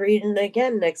 Started reading it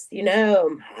again. Next,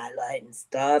 I'm highlighting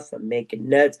stuff. I'm making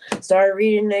notes. Started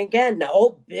reading it again.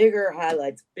 Now, bigger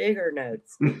highlights, bigger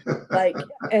notes. Like,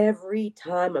 every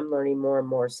time I'm learning more and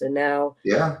more. So now,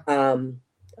 I'm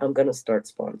going to start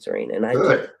sponsoring. And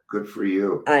Good for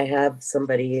you. I have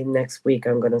somebody next week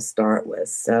I'm going to start with.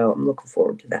 So I'm looking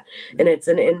forward to that. And it's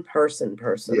an in-person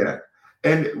person. Yeah.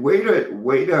 And way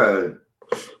to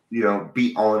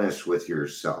be honest with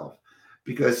yourself,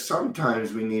 because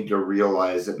sometimes we need to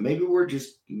realize that maybe we're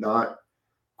just not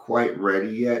quite ready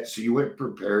yet. So you went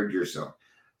prepared yourself.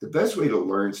 The best way to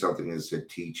learn something is to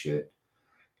teach it.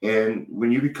 And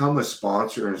when you become a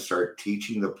sponsor and start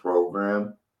teaching the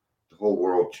program, the whole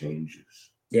world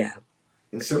changes. Yeah.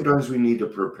 And sometimes we need to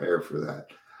prepare for that.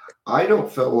 I don't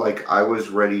feel like I was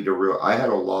ready to I had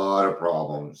a lot of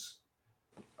problems.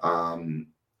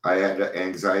 I had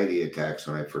anxiety attacks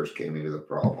when I first came into the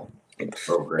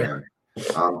program.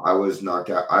 I was knocked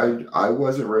out. I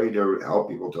wasn't ready to help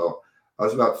people till I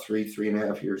was about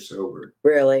 3.5 years sober.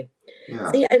 Really?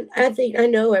 Yeah. See, and I think I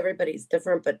know everybody's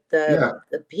different, but the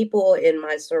people in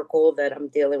my circle that I'm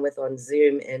dealing with on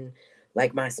Zoom and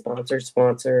like my sponsor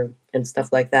and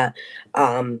stuff like that,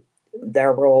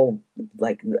 they're all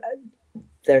like,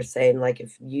 they're saying, like,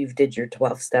 if you did your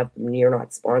 12th step and you're not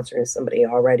sponsoring somebody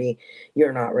already,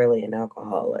 you're not really an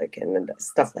alcoholic and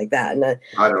stuff like that. And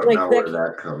I don't know where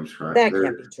that comes from. That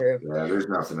can't be true. Yeah, there's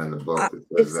nothing in the book that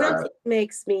says if something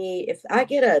makes me, if I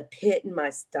get a pit in my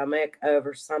stomach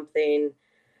over something,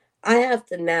 I have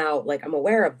to now, like, I'm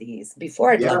aware of these.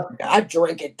 Before I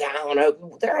drink it down.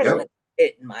 There isn't a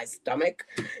pit in my stomach,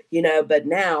 but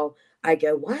now I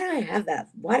go, why do I have that?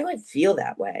 Why do I feel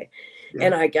that way? Yeah.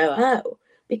 And I go, oh,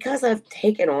 because I've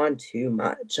taken on too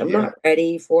much. I'm not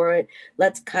ready for it.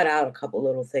 Let's cut out a couple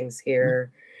little things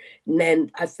here. And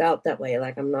then I felt that way,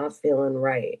 like I'm not feeling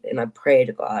right. And I pray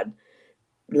to God,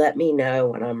 let me know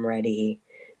when I'm ready.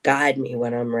 Guide me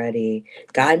when I'm ready.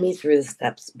 Guide me through the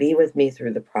steps. Be with me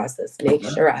through the process. Make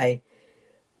sure I'm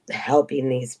helping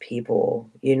these people,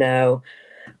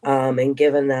 and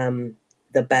giving them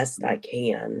the best I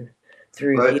can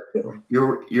through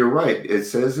you. You're right. It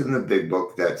says in the big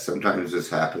book that sometimes this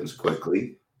happens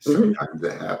quickly. Sometimes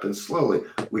it happens slowly.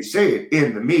 We say it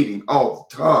in the meeting all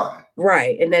the time.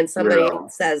 Right. And then somebody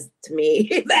says to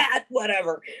me that,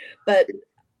 whatever. But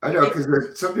I know,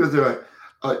 because some people are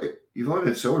like, you've only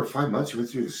been sober 5 months, you went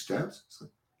through the steps? It's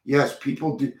like, yes,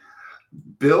 people do.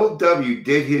 Bill W.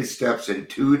 did his steps in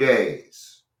 2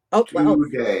 days. Oh, 2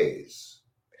 days.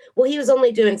 Well, he was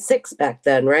only doing 6 back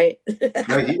then, right?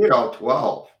 No, he did all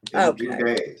 12 in 2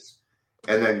 days.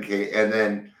 And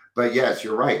then, but yes,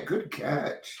 you're right. Good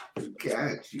catch. Good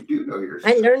catch. You do know your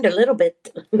stuff. I learned a little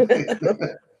bit.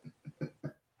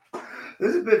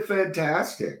 This has been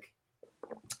fantastic.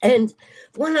 And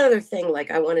one other thing,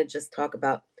 like I want to just talk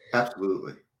about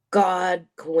Absolutely. God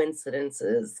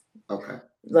coincidences. Okay.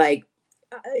 Like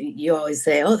you always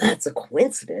say, oh, that's a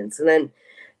coincidence. And then,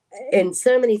 and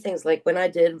so many things, like when I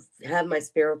did have my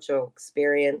spiritual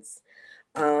experience,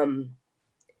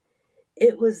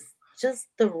 it was just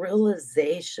the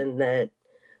realization that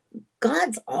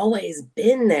God's always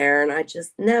been there, and I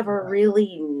just never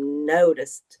really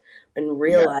noticed and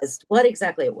realized what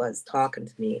exactly it was talking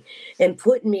to me and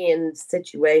putting me in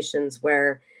situations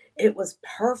where it was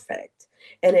perfect,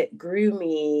 and it grew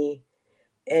me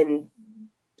and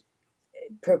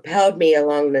propelled me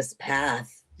along this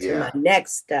path to my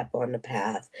next step on the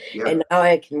path. And now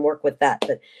I can work with that.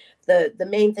 But the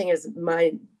main thing is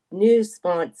my new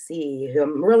sponsee, who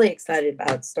I'm really excited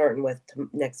about starting with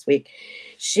next week.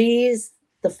 She's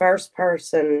the first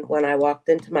person when I walked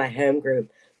into my home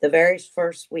group, the very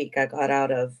first week I got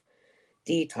out of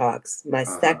detox, my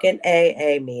second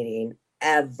AA meeting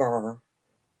ever,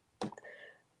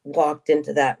 walked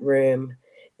into that room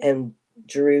and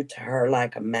drew to her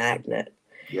like a magnet.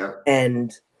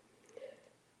 And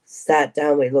sat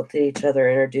down, we looked at each other,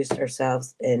 introduced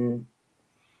ourselves, and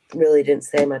really didn't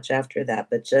say much after that,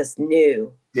 but just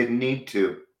knew. Didn't need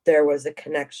to. There was a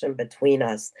connection between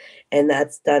us, and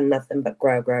that's done nothing but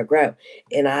grow, grow, grow.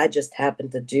 And I just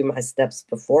happened to do my steps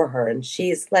before her, and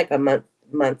she's like a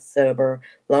month sober,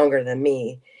 longer than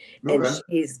me, and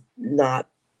she's not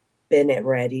been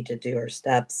ready to do her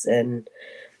steps. And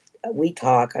we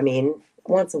talk, I mean,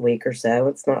 once a week or so.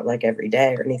 It's not like every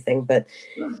day or anything, but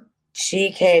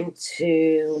she came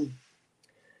to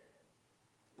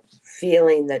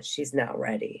feeling that she's now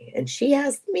ready, and she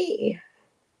asked me.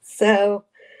 So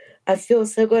I feel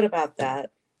so good about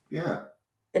that. Yeah.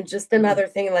 And just another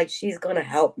thing, like she's going to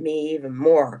help me even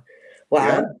more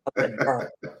while I'm helping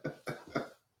her.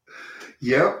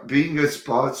 Yep. Being a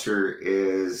sponsor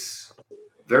is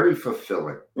very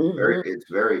fulfilling. It's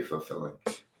very fulfilling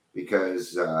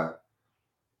because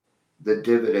the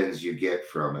dividends you get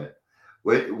from it.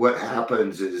 What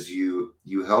happens is you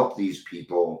help these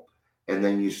people, and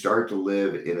then you start to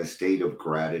live in a state of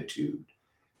gratitude,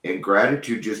 and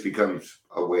gratitude just becomes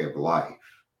a way of life.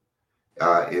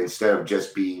 Instead of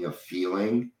just being a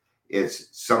feeling, it's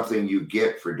something you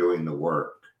get for doing the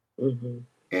work,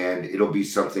 and it'll be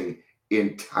something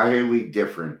entirely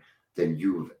different than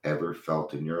you've ever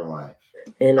felt in your life.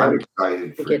 And I'm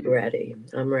excited for get ready.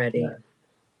 I'm ready. Yeah.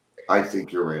 I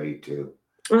think you're ready too.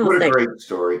 What a great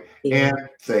story. And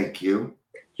thank you.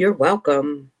 You're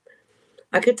welcome.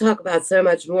 I could talk about so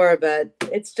much more, but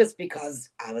it's just because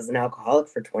I was an alcoholic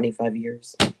for 25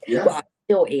 years. Yeah. Well, I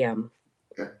still am.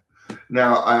 Yeah.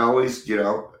 Now, I always,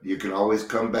 you can always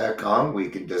come back on. We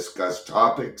can discuss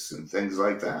topics and things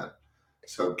like that.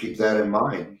 So keep that in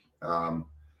mind.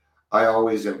 I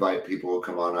always invite people to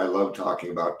come on. I love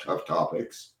talking about tough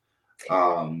topics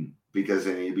because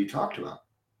they need to be talked about.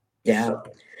 Yeah. So.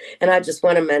 And I just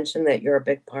want to mention that you're a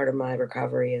big part of my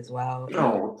recovery as well.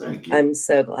 Oh, thank you. I'm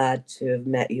so glad to have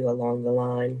met you along the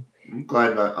line. I'm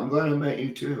glad I met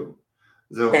you too.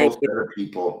 The whole set of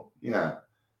people. Yeah.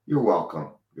 You're welcome.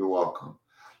 You're welcome.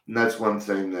 And that's one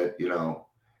thing that,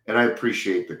 and I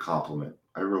appreciate the compliment.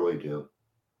 I really do.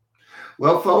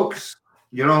 Well, folks,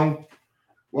 while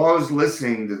I was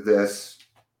listening to this,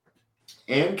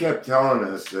 Anne kept telling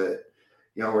us that,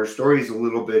 our story is a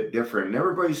little bit different, and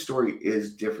everybody's story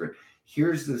is different.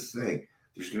 Here's the thing.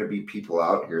 There's going to be people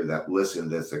out here that listen to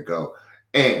this that go,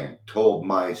 Anne told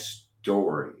my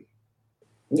story.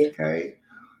 Yeah. Okay.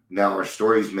 Now our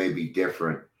stories may be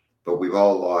different, but we've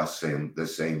all lost the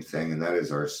same thing, and that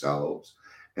is ourselves.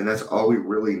 And that's all we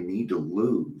really need to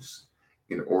lose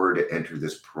in order to enter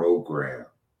this program.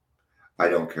 I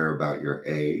don't care about your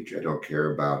age. I don't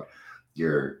care about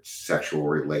your sexual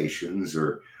relations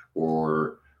or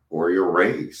your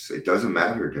race. It doesn't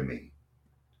matter to me.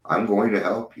 I'm going to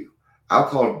help you.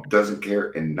 Alcohol doesn't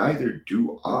care, and neither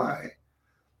do I.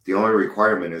 The only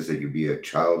requirement is that you be a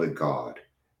child of God,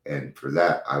 and for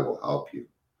that, I will help you.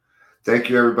 Thank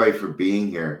you, everybody, for being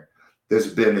here. This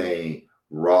has been a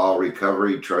Raw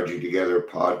Recovery Trudging Together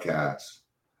podcast.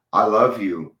 I love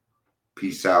you.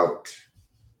 Peace out,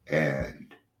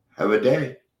 and have a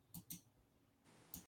day.